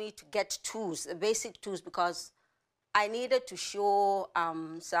allowed me to get tools, the basic tools, because I needed to show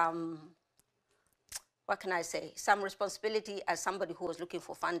some responsibility as somebody who was looking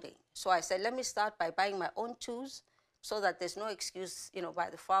for funding. So I said, let me start by buying my own tools so that there's no excuse, you know, by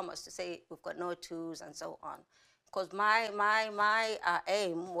the farmers to say we've got no tools and so on. Because my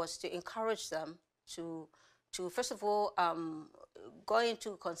aim was to encourage them to first of all, go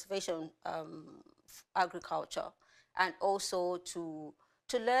into conservation agriculture, and also to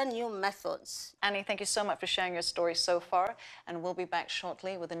learn new methods. Annie, thank you so much for sharing your story so far, and we'll be back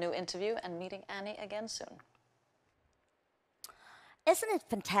shortly with a new interview and meeting Annie again soon. Isn't it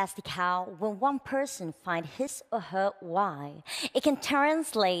fantastic how, when one person finds his or her why, it can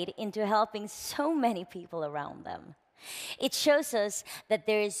translate into helping so many people around them? It shows us that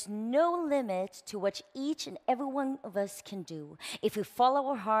there is no limit to what each and every one of us can do if we follow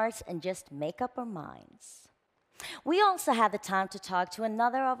our hearts and just make up our minds. We also had the time to talk to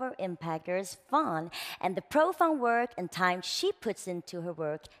another of our impactors, Fawn, and the profound work and time she puts into her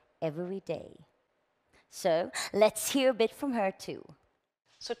work every day. So let's hear a bit from her too.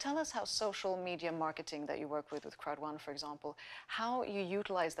 So tell us how social media marketing that you work with CROWD1, for example, how you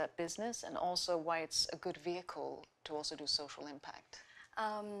utilize that business, and also why it's a good vehicle to also do social impact.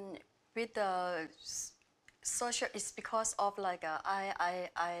 With the social, it's because of like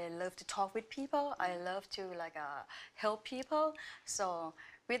I love to talk with people. I love to help people. So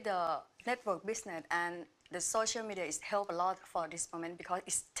with the network business and the social media is help a lot for this moment, because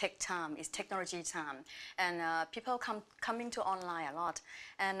it's tech time, it's technology time, and people coming to online a lot.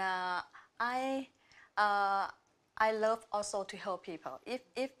 And I love also to help people.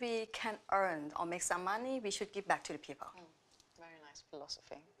 If we can earn or make some money, we should give back to the people. Very nice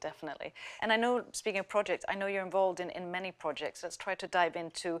philosophy, definitely. And I know, speaking of projects, I know you're involved in many projects. Let's try to dive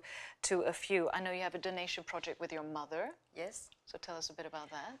into a few. I know you have a donation project with your mother. Yes. So tell us a bit about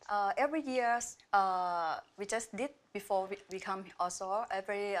that. Every year, we just did before we come also,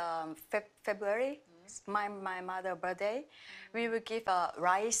 every February, my mother's birthday, we will give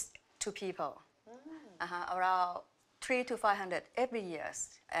rice to people. Around 300 to 500 every year.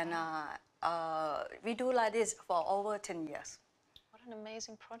 And we do like this for over 10 years. What an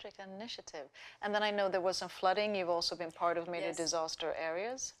amazing project and initiative. And then I know there was some flooding. You've also been part of many disaster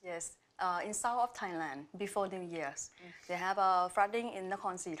areas. Yes. In south of Thailand, before New Year's, they have flooding in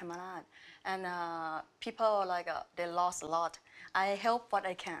Nakhon Si Thammarat. And people, like, they lost a lot. I help what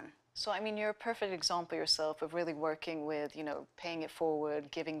I can. So, I mean, you're a perfect example yourself of really working with, you know, paying it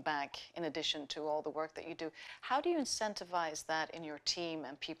forward, giving back in addition to all the work that you do. How do you incentivize that in your team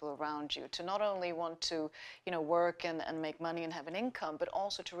and people around you to not only want to, you know, work and make money and have an income, but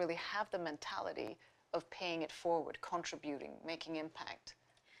also to really have the mentality of paying it forward, contributing, making impact?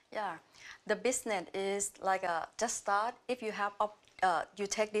 Yeah, the business is like just start. If you have you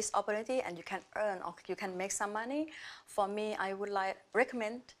take this opportunity and you can earn or you can make some money. For me, I would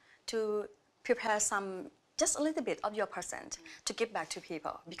recommend to prepare just a little bit of your percent to give back to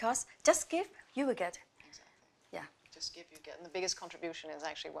people, because just give, you will get. Exactly. Yeah. Just give, you get. And the biggest contribution is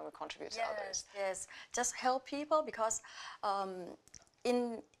actually when we contribute to others. Yes, just help people, because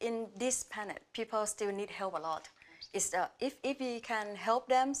in this planet, people still need help a lot. It's, if we can help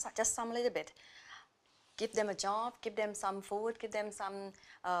them just some little bit, give them a job, give them some food, give them some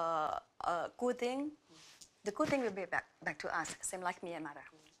good thing, the good thing will be back to us, same like me and mother.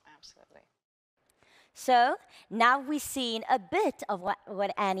 Absolutely. So now we've seen a bit of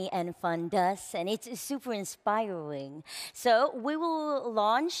what Annie and Fun does, and it's super inspiring. So we will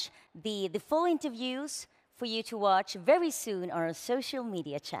launch the full interviews for you to watch very soon on our social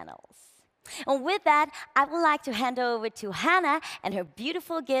media channels. And with that, I would like to hand over to Hannah and her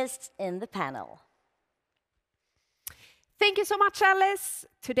beautiful guests in the panel. Thank you so much, Alice.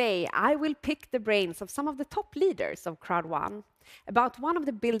 Today, I will pick the brains of some of the top leaders of CROWD1 about one of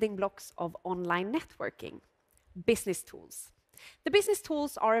the building blocks of online networking, business tools. The business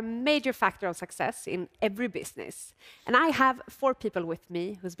tools are a major factor of success in every business. And I have 4 people with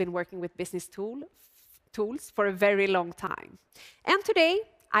me who's been working with business tools for a very long time. And today,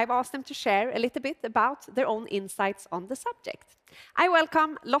 I've asked them to share a little bit about their own insights on the subject. I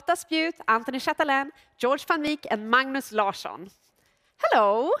welcome Lotta Spjut, Anthony Chatelain, George van Wyk, and Magnus Larsson.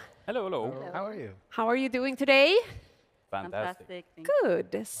 Hello. Hello, hello. How are you? How are you doing today? Fantastic.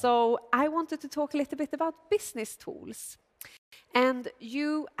 Good. So I wanted to talk a little bit about business tools. And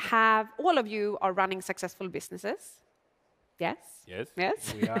all of you are running successful businesses. Yes?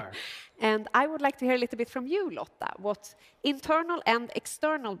 Yes, we are. And I would like to hear a little bit from you, Lotta, what internal and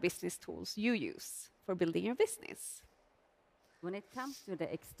external business tools you use for building your business. When it comes to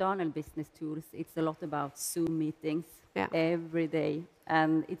the external business tools, it's a lot about Zoom meetings every day.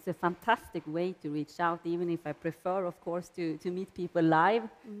 And it's a fantastic way to reach out, even if I prefer, of course, to meet people live.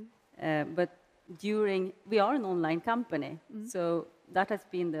 But we are an online company, so that has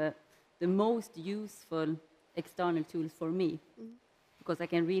been the most useful external tools for me, because I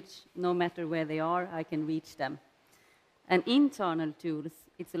can reach, no matter where they are, I can reach them. And internal tools,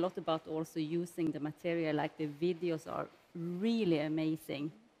 it's a lot about also using the material, like the videos are really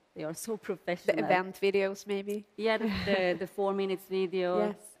amazing. They are so professional. The event videos, maybe? Yeah, the 4 minutes video.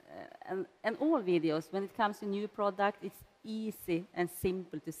 Yes. And all videos, when it comes to new product, it's easy and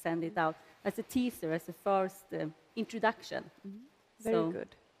simple to send it out as a teaser, as a first introduction. Very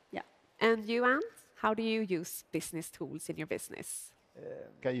good. Yeah. And you, Ant, how do you use business tools in your business?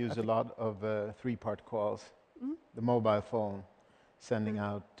 I use a lot of 3-part calls. The mobile phone, sending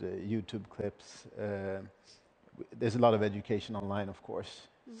out YouTube clips. There's a lot of education online, of course.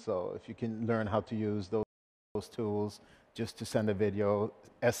 So if you can learn how to use those tools just to send a video,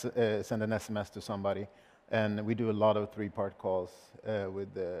 send an SMS to somebody. And we do a lot of 3-part calls with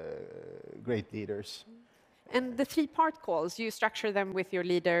great leaders. And the 3-part calls, you structure them with your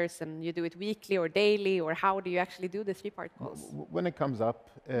leaders and you do it weekly or daily, or how do you actually do the 3-part calls? When it comes up,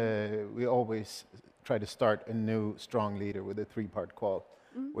 we always try to start a new strong leader with a 3-part call,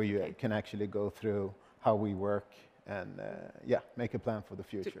 where you can actually go through how we work and make a plan for the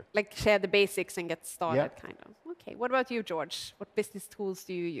future. Like share the basics and get started, kind of. Okay, what about you, George? What business tools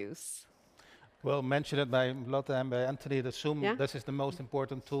do you use? Well, mentioned it by Lotta and by Anthony, the Zoom, this is the most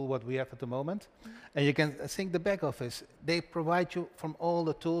important tool what we have at the moment. And you can think the back office, they provide you from all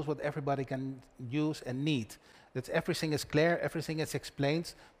the tools what everybody can use and need. That everything is clear, everything is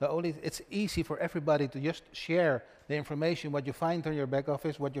explained. It's easy for everybody to just share the information, what you find on your back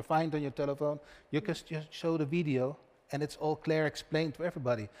office, what you find on your telephone. You can just show the video and it's all clear, explained to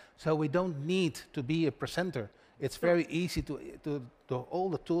everybody. So we don't need to be a presenter. It's very easy to all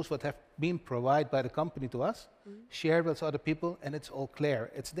the tools that have been provided by the company to us, share with other people, and it's all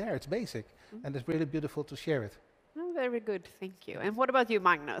clear. It's there, it's basic, and it's really beautiful to share it. Very good, thank you. And what about you,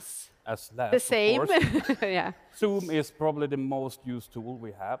 Magnus? As last, the same. Of course. Yeah. Zoom is probably the most used tool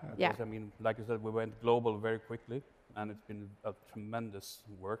we have. Yeah. Because, I mean, like I said, we went global very quickly, and it's been a tremendous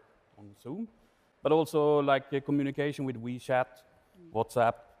work on Zoom. But also, like communication with WeChat,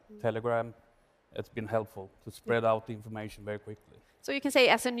 WhatsApp, Telegram, it's been helpful to spread out the information very quickly. So you can say,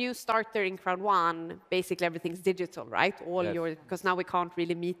 as a new starter in CROWD1, basically everything's digital, right? Yes. Because now we can't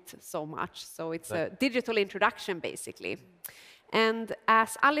really meet so much. So it's a digital introduction, basically. And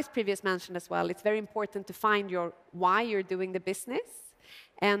as Alice previously mentioned as well, it's very important to find your why you're doing the business.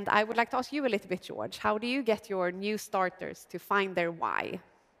 And I would like to ask you a little bit, George, how do you get your new starters to find their why?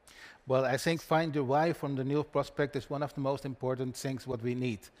 Well, I think find your why from the new prospect is one of the most important things what we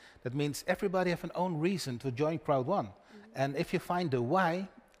need. That means everybody have an own reason to join CROWD1. And if you find the why,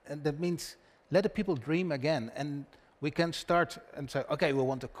 and that means let the people dream again. And we can start and say, okay, we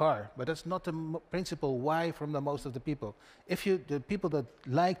want a car, but that's not the principal why from the most of the people. If the people that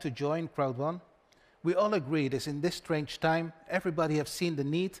like to join CROWD1, we all agree that in this strange time, everybody have seen the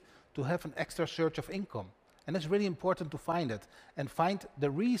need to have an extra source of income. And it's really important to find it and find the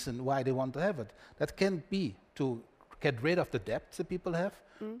reason why they want to have it. That can be to get rid of the debt that people have,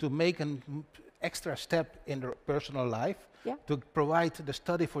 to make an extra step in their personal life, to provide the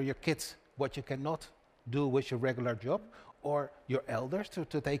study for your kids, what you cannot do with your regular job, or your elders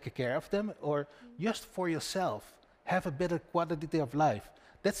to take care of them, or just for yourself, have a better quality of life.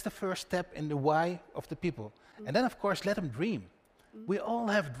 That's the first step in the why of the people. And then, of course, let them dream. We all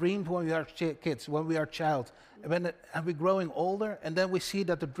have dreams when we are kids, when we are child, and we're growing older, and then we see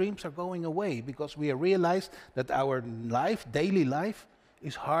that the dreams are going away because we realize that our life, daily life,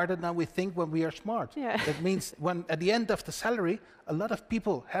 is harder than we think when we are smart. Yeah. That means when at the end of the salary, a lot of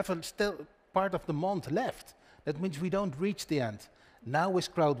people have still part of the month left. That means we don't reach the end. Now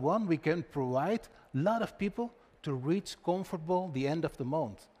with CROWD1, we can provide a lot of people to reach comfortable the end of the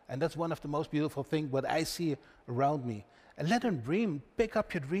month. And that's one of the most beautiful things what I see around me. And let them dream, pick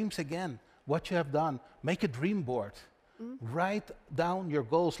up your dreams again, what you have done, make a dream board. Write down your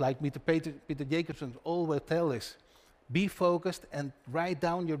goals, like Peter Jacobson always tells us. Be focused and write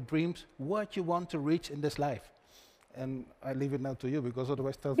down your dreams, what you want to reach in this life. And I leave it now to you, because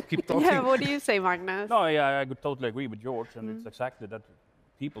otherwise I'll keep talking. Yeah, what do you say, Magnus? No, yeah, I could totally agree with George, and it's exactly that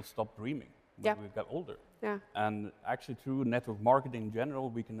people stop dreaming when we get older. Yeah. And actually, through network marketing in general,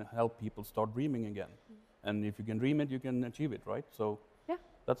 we can help people start dreaming again. And if you can dream it, you can achieve it, right? So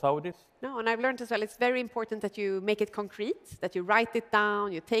that's how it is. No, and I've learned as well, it's very important that you make it concrete, that you write it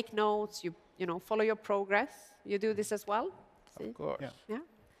down, you take notes, you follow your progress. You do this as well? Of course. Yeah.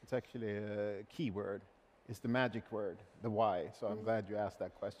 It's actually a key word. It's the magic word, the why. So I'm glad you asked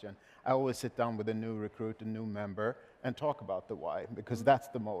that question. I always sit down with a new recruit, a new member, and talk about the why, because that's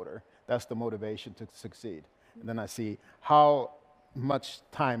the motor. That's the motivation to succeed. And then I see how much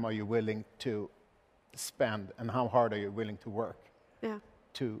time are you willing to spend and how hard are you willing to work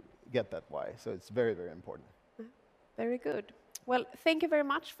to get that why. So it's very, very important. Very good. Well, thank you very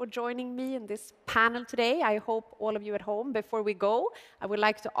much for joining me in this panel today. I hope all of you at home, before we go, I would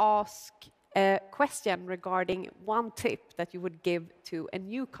like to ask a question regarding one tip that you would give to a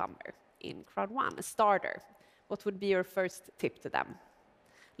newcomer in CROWD1, a starter. What would be your first tip to them?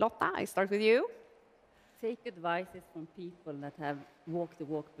 Lotta, I start with you. Take advices from people that have walked the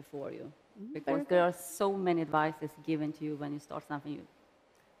walk before you. Because there are so many advices given to you when you start something. You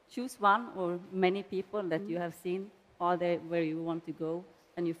choose one or many people that you have seen, are they where you want to go,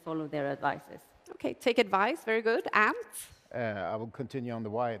 and you follow their advices. Okay, take advice, very good. And? I will continue on the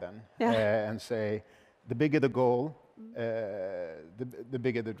why then, and say the bigger the goal, the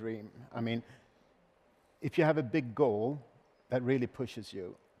bigger the dream. I mean, if you have a big goal that really pushes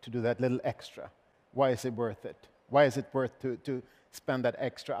you to do that little extra, why is it worth it? Why is it worth to spend that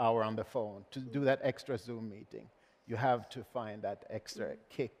extra hour on the phone, to do that extra Zoom meeting? You have to find that extra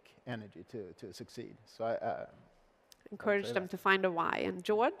kick, energy to succeed. So I encourage them to find a why. And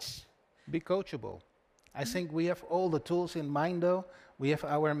George? Be coachable. I think we have all the tools in mind, though. We have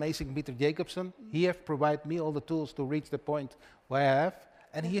our amazing Peter Jacobson. He has provided me all the tools to reach the point where I have,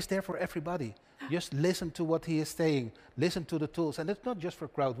 and he is there for everybody. Just listen to what he is saying. Listen to the tools. And it's not just for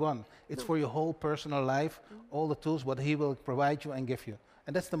CROWD1. It's for your whole personal life, all the tools, what he will provide you and give you.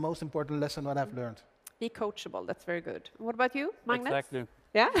 And that's the most important lesson what I've learned. Be coachable. That's very good. What about you, Magnus? Exactly.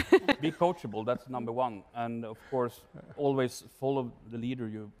 Yeah? Be coachable. That's number one. And, of course, always follow the leader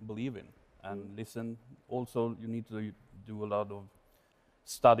you believe in and listen. Also, you need to do a lot of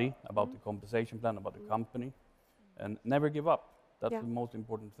study about the compensation plan, about the company, and never give up. That's the most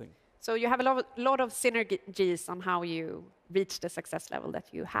important thing. So you have a lot of synergies on how you reach the success level that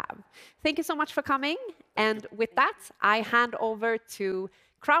you have. Thank you so much for coming. And with that, I hand over to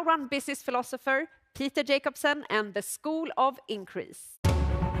CrowD1 business philosopher Peter Jacobsen and the School of Increase.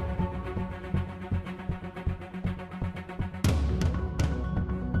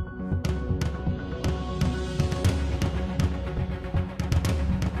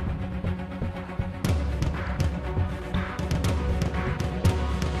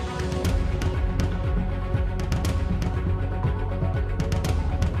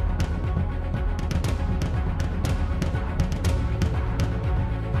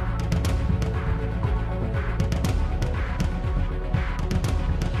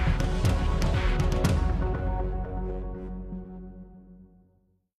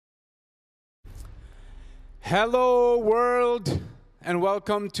 Hello world, and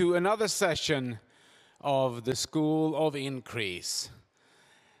welcome to another session of the School of Increase.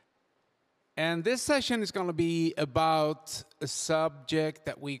 And this session is going to be about a subject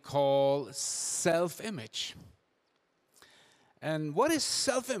that we call self-image. And what is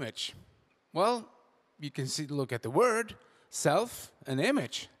self-image? Well, you can look at the word self and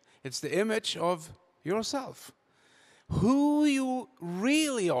image. It's the image of yourself. Who you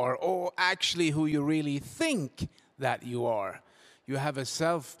really are, or actually who you really think that you are. You have a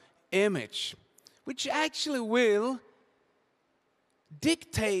self-image, which actually will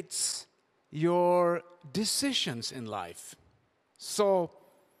dictate your decisions in life. So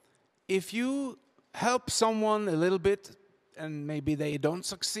if you help someone a little bit and maybe they don't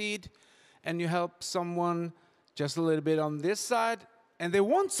succeed, and you help someone just a little bit on this side and they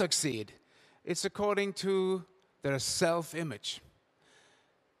won't succeed, it's according to their self-image.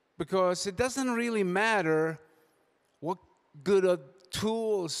 Because it doesn't really matter what good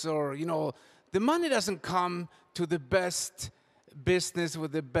tools or, the money doesn't come to the best business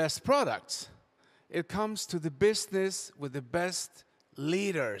with the best products. It comes to the business with the best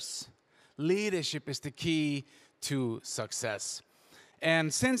leaders. Leadership is the key to success.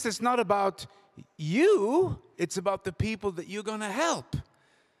 And since it's not about you, it's about the people that you're going to help.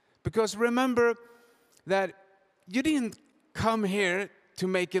 Because remember that you didn't come here to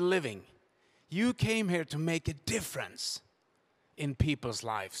make a living. You came here to make a difference in people's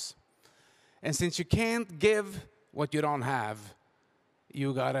lives. And since you can't give what you don't have,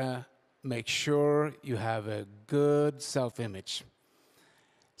 you gotta make sure you have a good self-image.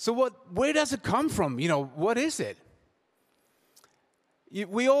 So where does it come from? What is it?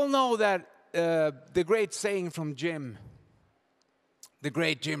 We all know that the great saying from the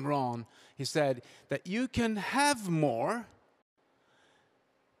great Jim Rohn, he said that you can have more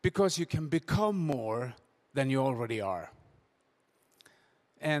because you can become more than you already are.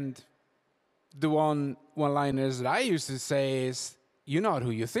 And the one-liners that I used to say is, you're not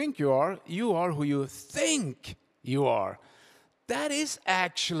who you think you are who you think you are. That is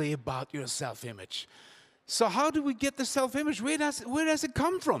actually about your self-image. So how do we get the self-image? Where does it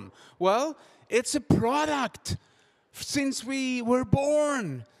come from? Well, it's a product since we were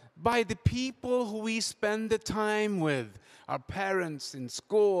born by the people who we spend the time with, our parents in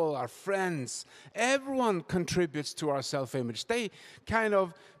school, our friends. Everyone contributes to our self-image. They kind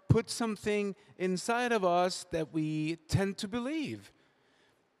of put something inside of us that we tend to believe.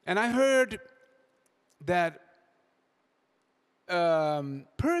 And I heard that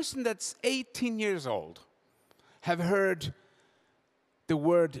person that's 18 years old have heard the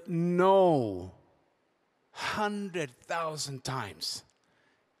word no 100,000 times.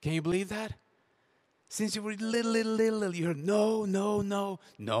 Can you believe that? Since you were little, you heard no, no, no,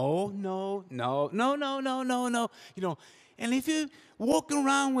 no, no, no, no, no, no, no, no. And if you walk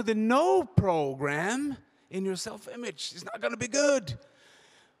around with a no program in your self-image, it's not going to be good.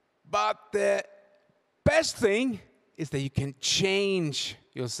 But the best thing is that you can change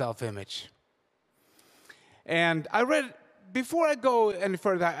your self-image. And I read, before I go any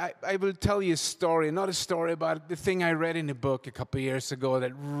further, I will tell you a story, not a story, but the thing I read in a book a couple of years ago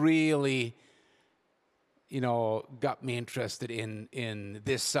that really, got me interested in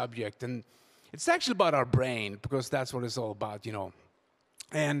this subject. And it's actually about our brain, because that's what it's all about,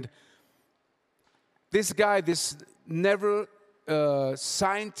 And this guy, this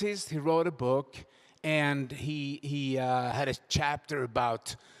scientist, he wrote a book, and he had a chapter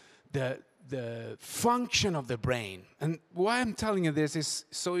about the function of the brain. And why I'm telling you this is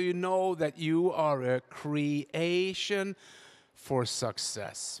so you know that you are a creation for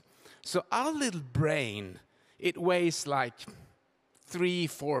success. So our little brain, it weighs like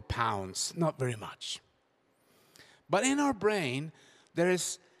 3-4 pounds, not very much. But in our brain, there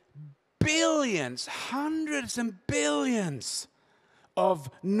is billions, hundreds and billions of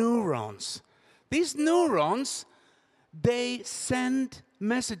neurons. These neurons, they send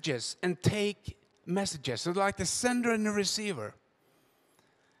messages and take messages. So like the sender and the receiver.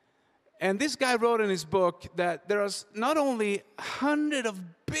 And this guy wrote in his book that there are not only hundreds of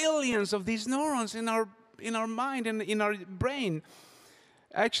billions of these neurons in our mind and in our brain,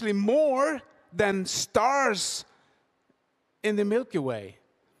 actually more than stars in the Milky Way.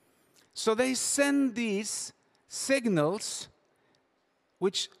 So they send these signals,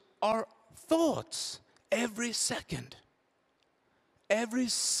 which are thoughts, every second. Every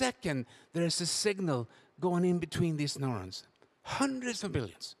second there is a signal going in between these neurons. Hundreds of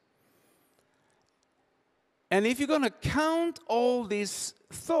billions. And if you're going to count all these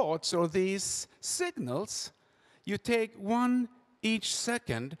thoughts or these signals, you take one each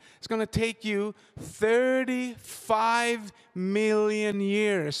second. It's going to take you 35 million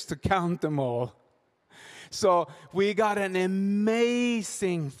years to count them all. So we got an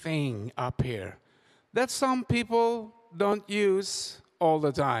amazing thing up here that some people don't use all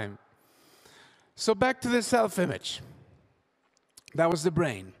the time. So back to the self-image. That was the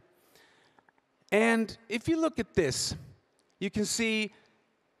brain. And if you look at this, you can see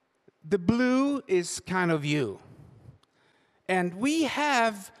the blue is kind of you. And we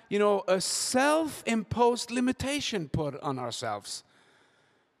have, a self-imposed limitation put on ourselves,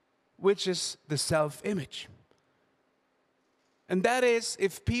 which is the self-image. And that is,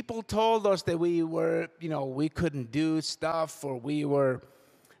 if people told us that we were, we couldn't do stuff, or we were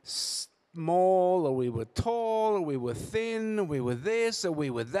small, or we were tall, or we were thin, or we were this, or we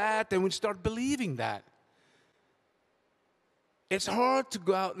were that, then we'd start believing that. It's hard to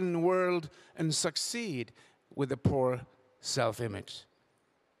go out in the world and succeed with a poor self-image.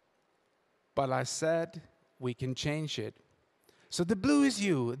 But I said we can change it. So the blue is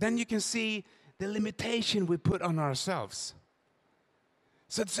you. Then you can see the limitation we put on ourselves.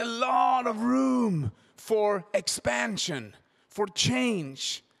 So it's a lot of room for expansion, for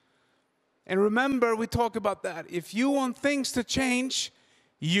change. And remember, we talk about that. If you want things to change,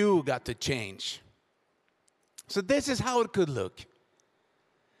 you got to change. So this is how it could look.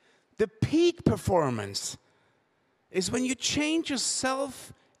 The peak performance is when you change your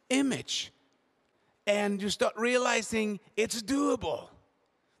self-image and you start realizing it's doable,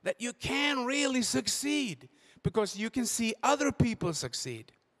 that you can really succeed because you can see other people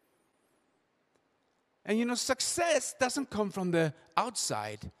succeed. And success doesn't come from the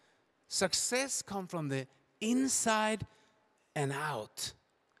outside. Success comes from the inside and out.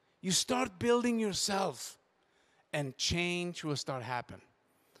 You start building yourself and change will start happening.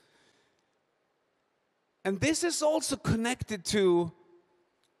 And this is also connected to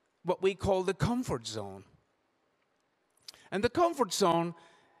what we call the comfort zone. And the comfort zone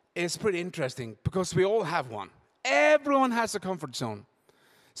is pretty interesting because we all have one. Everyone has a comfort zone.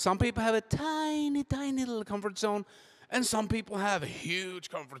 Some people have a tiny, tiny little comfort zone, and some people have a huge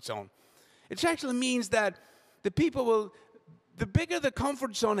comfort zone. It actually means that the bigger the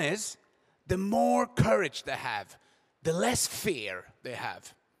comfort zone is, the more courage they have, the less fear they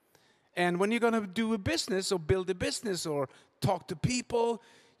have. And when you're going to do a business or build a business or talk to people,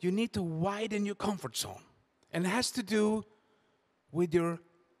 you need to widen your comfort zone. And it has to do with your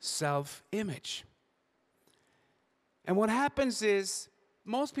self-image. And what happens is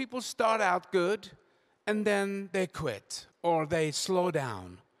most people start out good and then they quit or they slow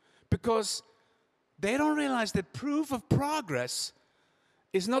down because they don't realize that proof of progress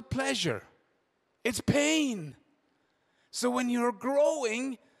is not pleasure, it's pain. So when you're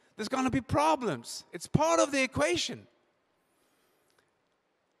growing, there's going to be problems. It's part of the equation.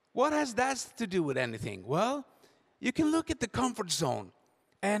 What has that to do with anything? Well, you can look at the comfort zone,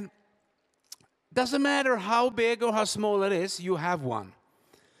 and doesn't matter how big or how small it is, you have one.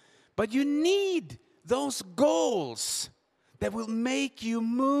 But you need those goals that will make you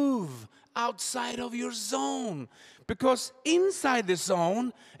move outside of your zone. Because inside the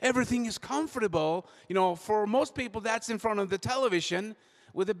zone, everything is comfortable. For most people, that's in front of the television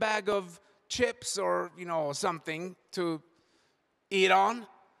with a bag of chips or, something to eat on.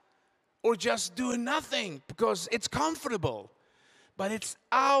 Or just doing nothing because it's comfortable. But it's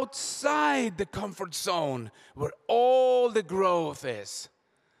outside the comfort zone where all the growth is.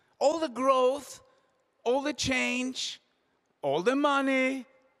 All the growth, all the change, all the money,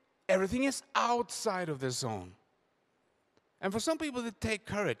 everything is outside of the zone. And for some people, it takes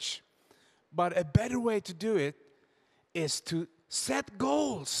courage. But a better way to do it is to set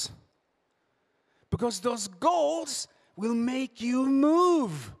goals. Because those goals will make you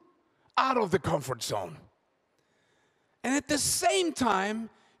move out of the comfort zone. And at the same time,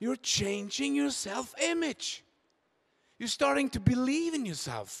 you're changing your self-image. You're starting to believe in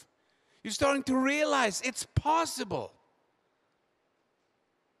yourself. You're starting to realize it's possible.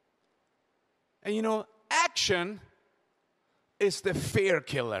 And you know, action is the fear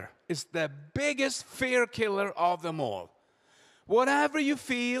killer. It's the biggest fear killer of them all. Whatever you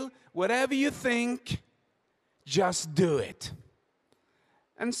feel, whatever you think, just do it.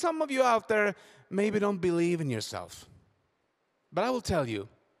 And some of you out there maybe don't believe in yourself. But I will tell you,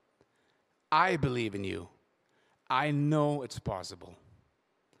 I believe in you. I know it's possible.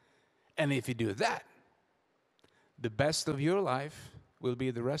 And if you do that, the best of your life will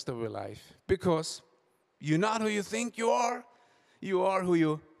be the rest of your life. Because you're not who you think you are who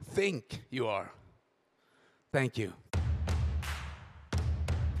you think you are. Thank you.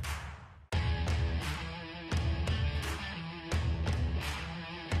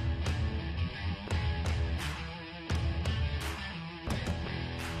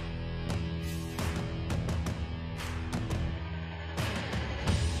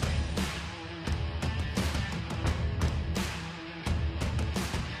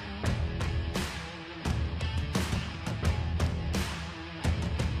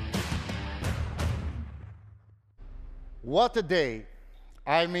 What a day.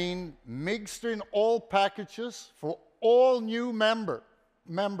 I mean, Migster in all packages for all new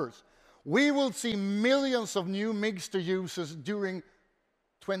members. We will see millions of new Migster users during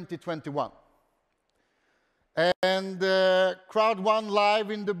 2021. And CROWD1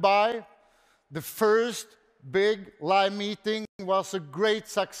 Live in Dubai, the first big live meeting, was a great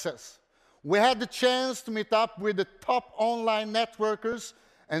success. We had the chance to meet up with the top online networkers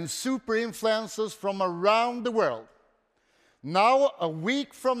and super influencers from around the world. Now, a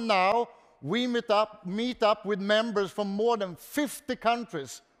week from now, we meet up with members from more than 50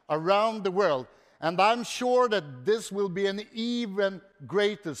 countries around the world. And I'm sure that this will be an even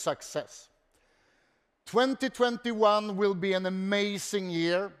greater success. 2021 will be an amazing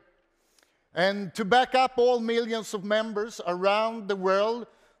year. And to back up all millions of members around the world,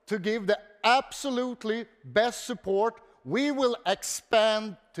 to give the absolutely best support, we will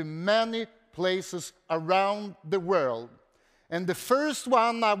expand to many places around the world. And the first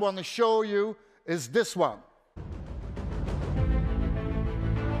one I want to show you is this one.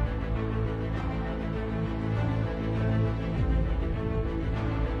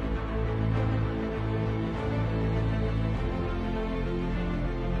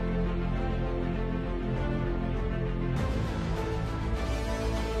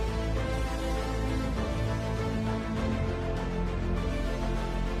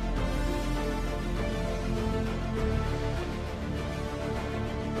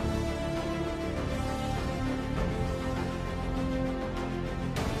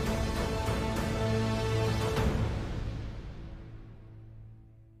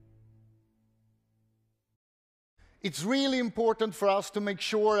 It's really important for us to make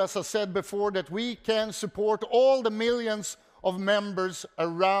sure, as I said before, that we can support all the millions of members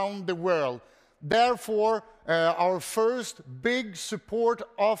around the world. Therefore, our first big support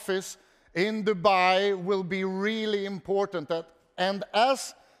office in Dubai will be really important. And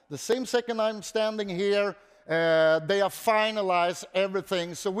as the same second I'm standing here, they have finalized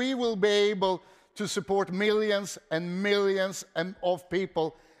everything. So we will be able to support millions and millions of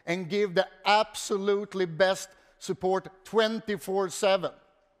people and give the absolutely best support 24/7.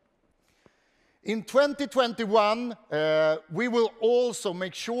 In 2021, we will also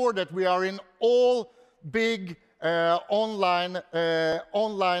make sure that we are in all big online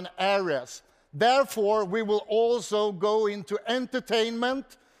areas. Therefore, we will also go into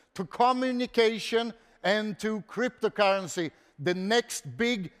entertainment, to communication, and to cryptocurrency, the next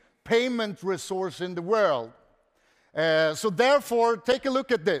big payment resource in the world. So therefore, take a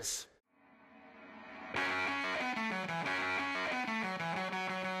look at this.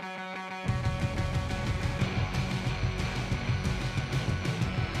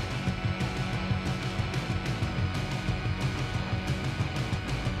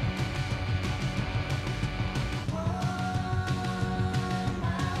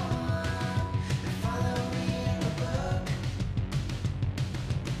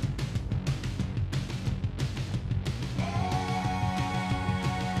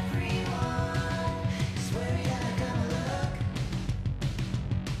 Every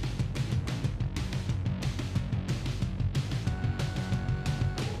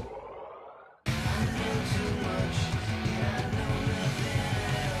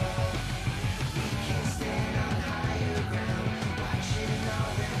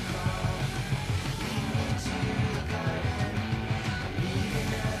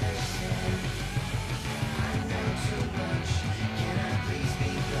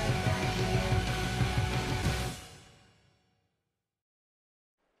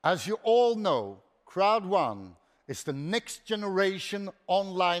As you all know, CROWD1 is the next generation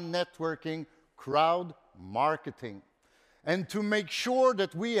online networking crowd marketing. And to make sure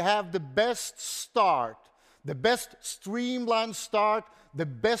that we have the best start, the best streamlined start, the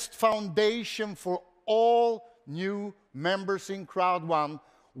best foundation for all new members in CROWD1,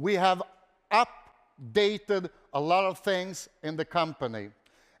 we have updated a lot of things in the company.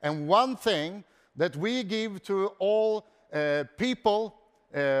 And one thing that we give to all people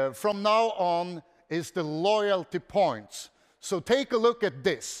from now on is the loyalty points. So take a look at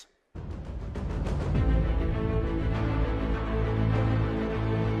this.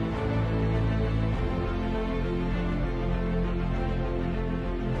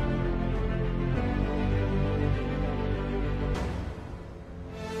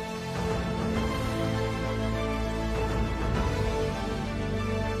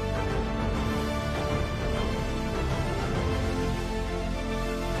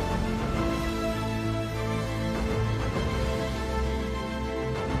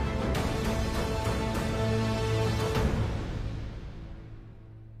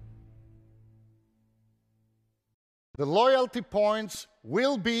 The loyalty points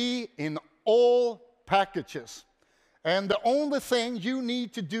will be in all packages. And the only thing you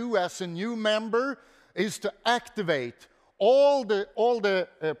need to do as a new member is to activate all the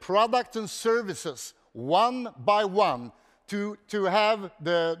products and services one by one to have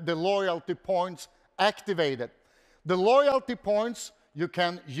the loyalty points activated. The loyalty points you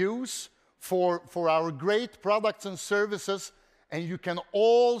can use for our great products and services, and you can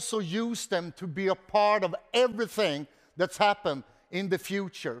also use them to be a part of everything that's happened in the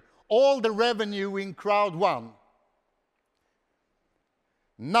future. All the revenue in CROWD1.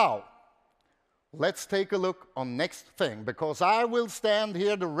 Now, let's take a look on next thing, because I will stand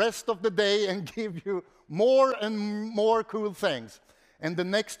here the rest of the day and give you more and more cool things. And the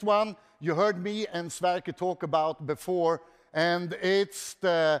next one, you heard me and Sverker talk about before, and it's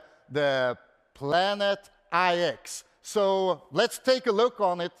the Planet IX. So let's take a look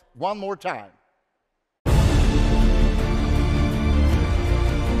on it one more time.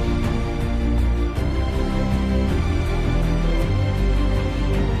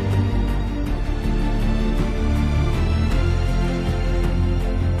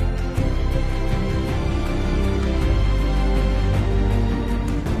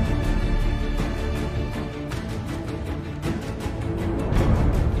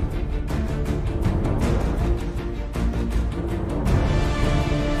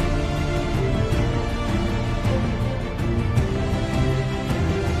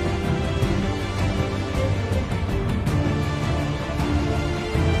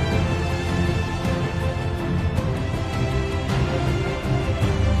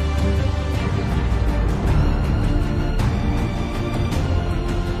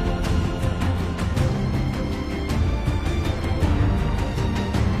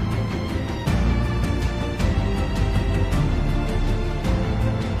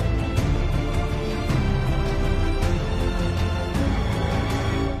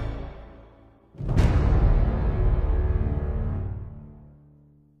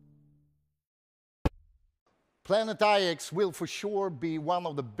 Planet IX will for sure be one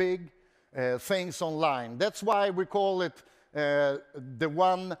of the big things online. That's why we call it the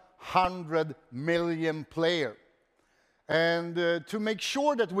 100 million player. And to make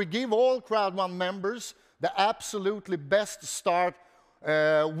sure that we give all CROWD1 members the absolutely best start,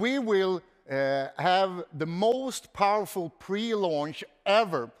 we will have the most powerful pre-launch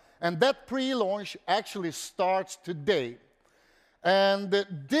ever. And that pre-launch actually starts today. And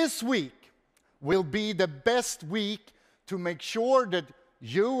this week will be the best week to make sure that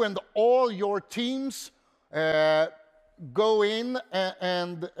you and all your teams go in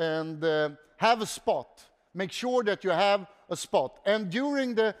and have a spot. Make sure that you have a spot. And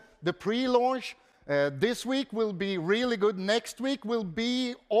during the pre-launch, this week will be really good. Next week will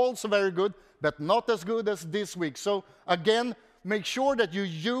be also very good, but not as good as this week. So again, make sure that you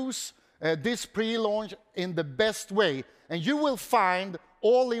use this pre-launch in the best way. And you will find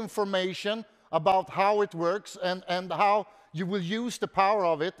all information about how it works and how you will use the power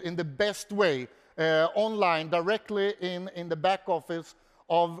of it in the best way online, directly in the back office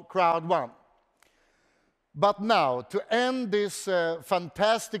of CROWD1. But now, to end this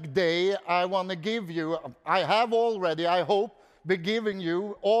fantastic day, I want to give you, I have already, I hope, been giving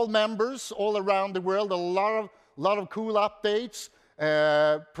you, all members all around the world, a lot of cool updates,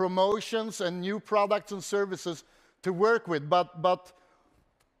 promotions, and new products and services to work with. But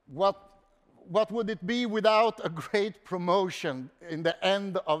what would it be without a great promotion in the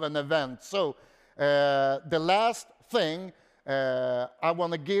end of an event? So the last thing I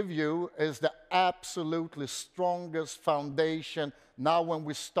want to give you is the absolutely strongest foundation now when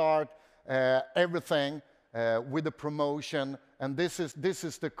we start everything with the promotion. And this is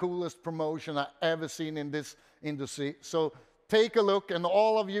the coolest promotion I've ever seen in this industry. So take a look, and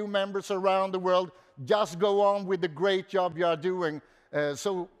all of you members around the world, just go on with the great job you are doing.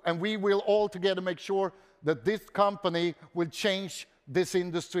 And we will all together make sure that this company will change this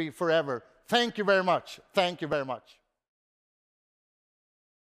industry forever. Thank you very much. Thank you very much.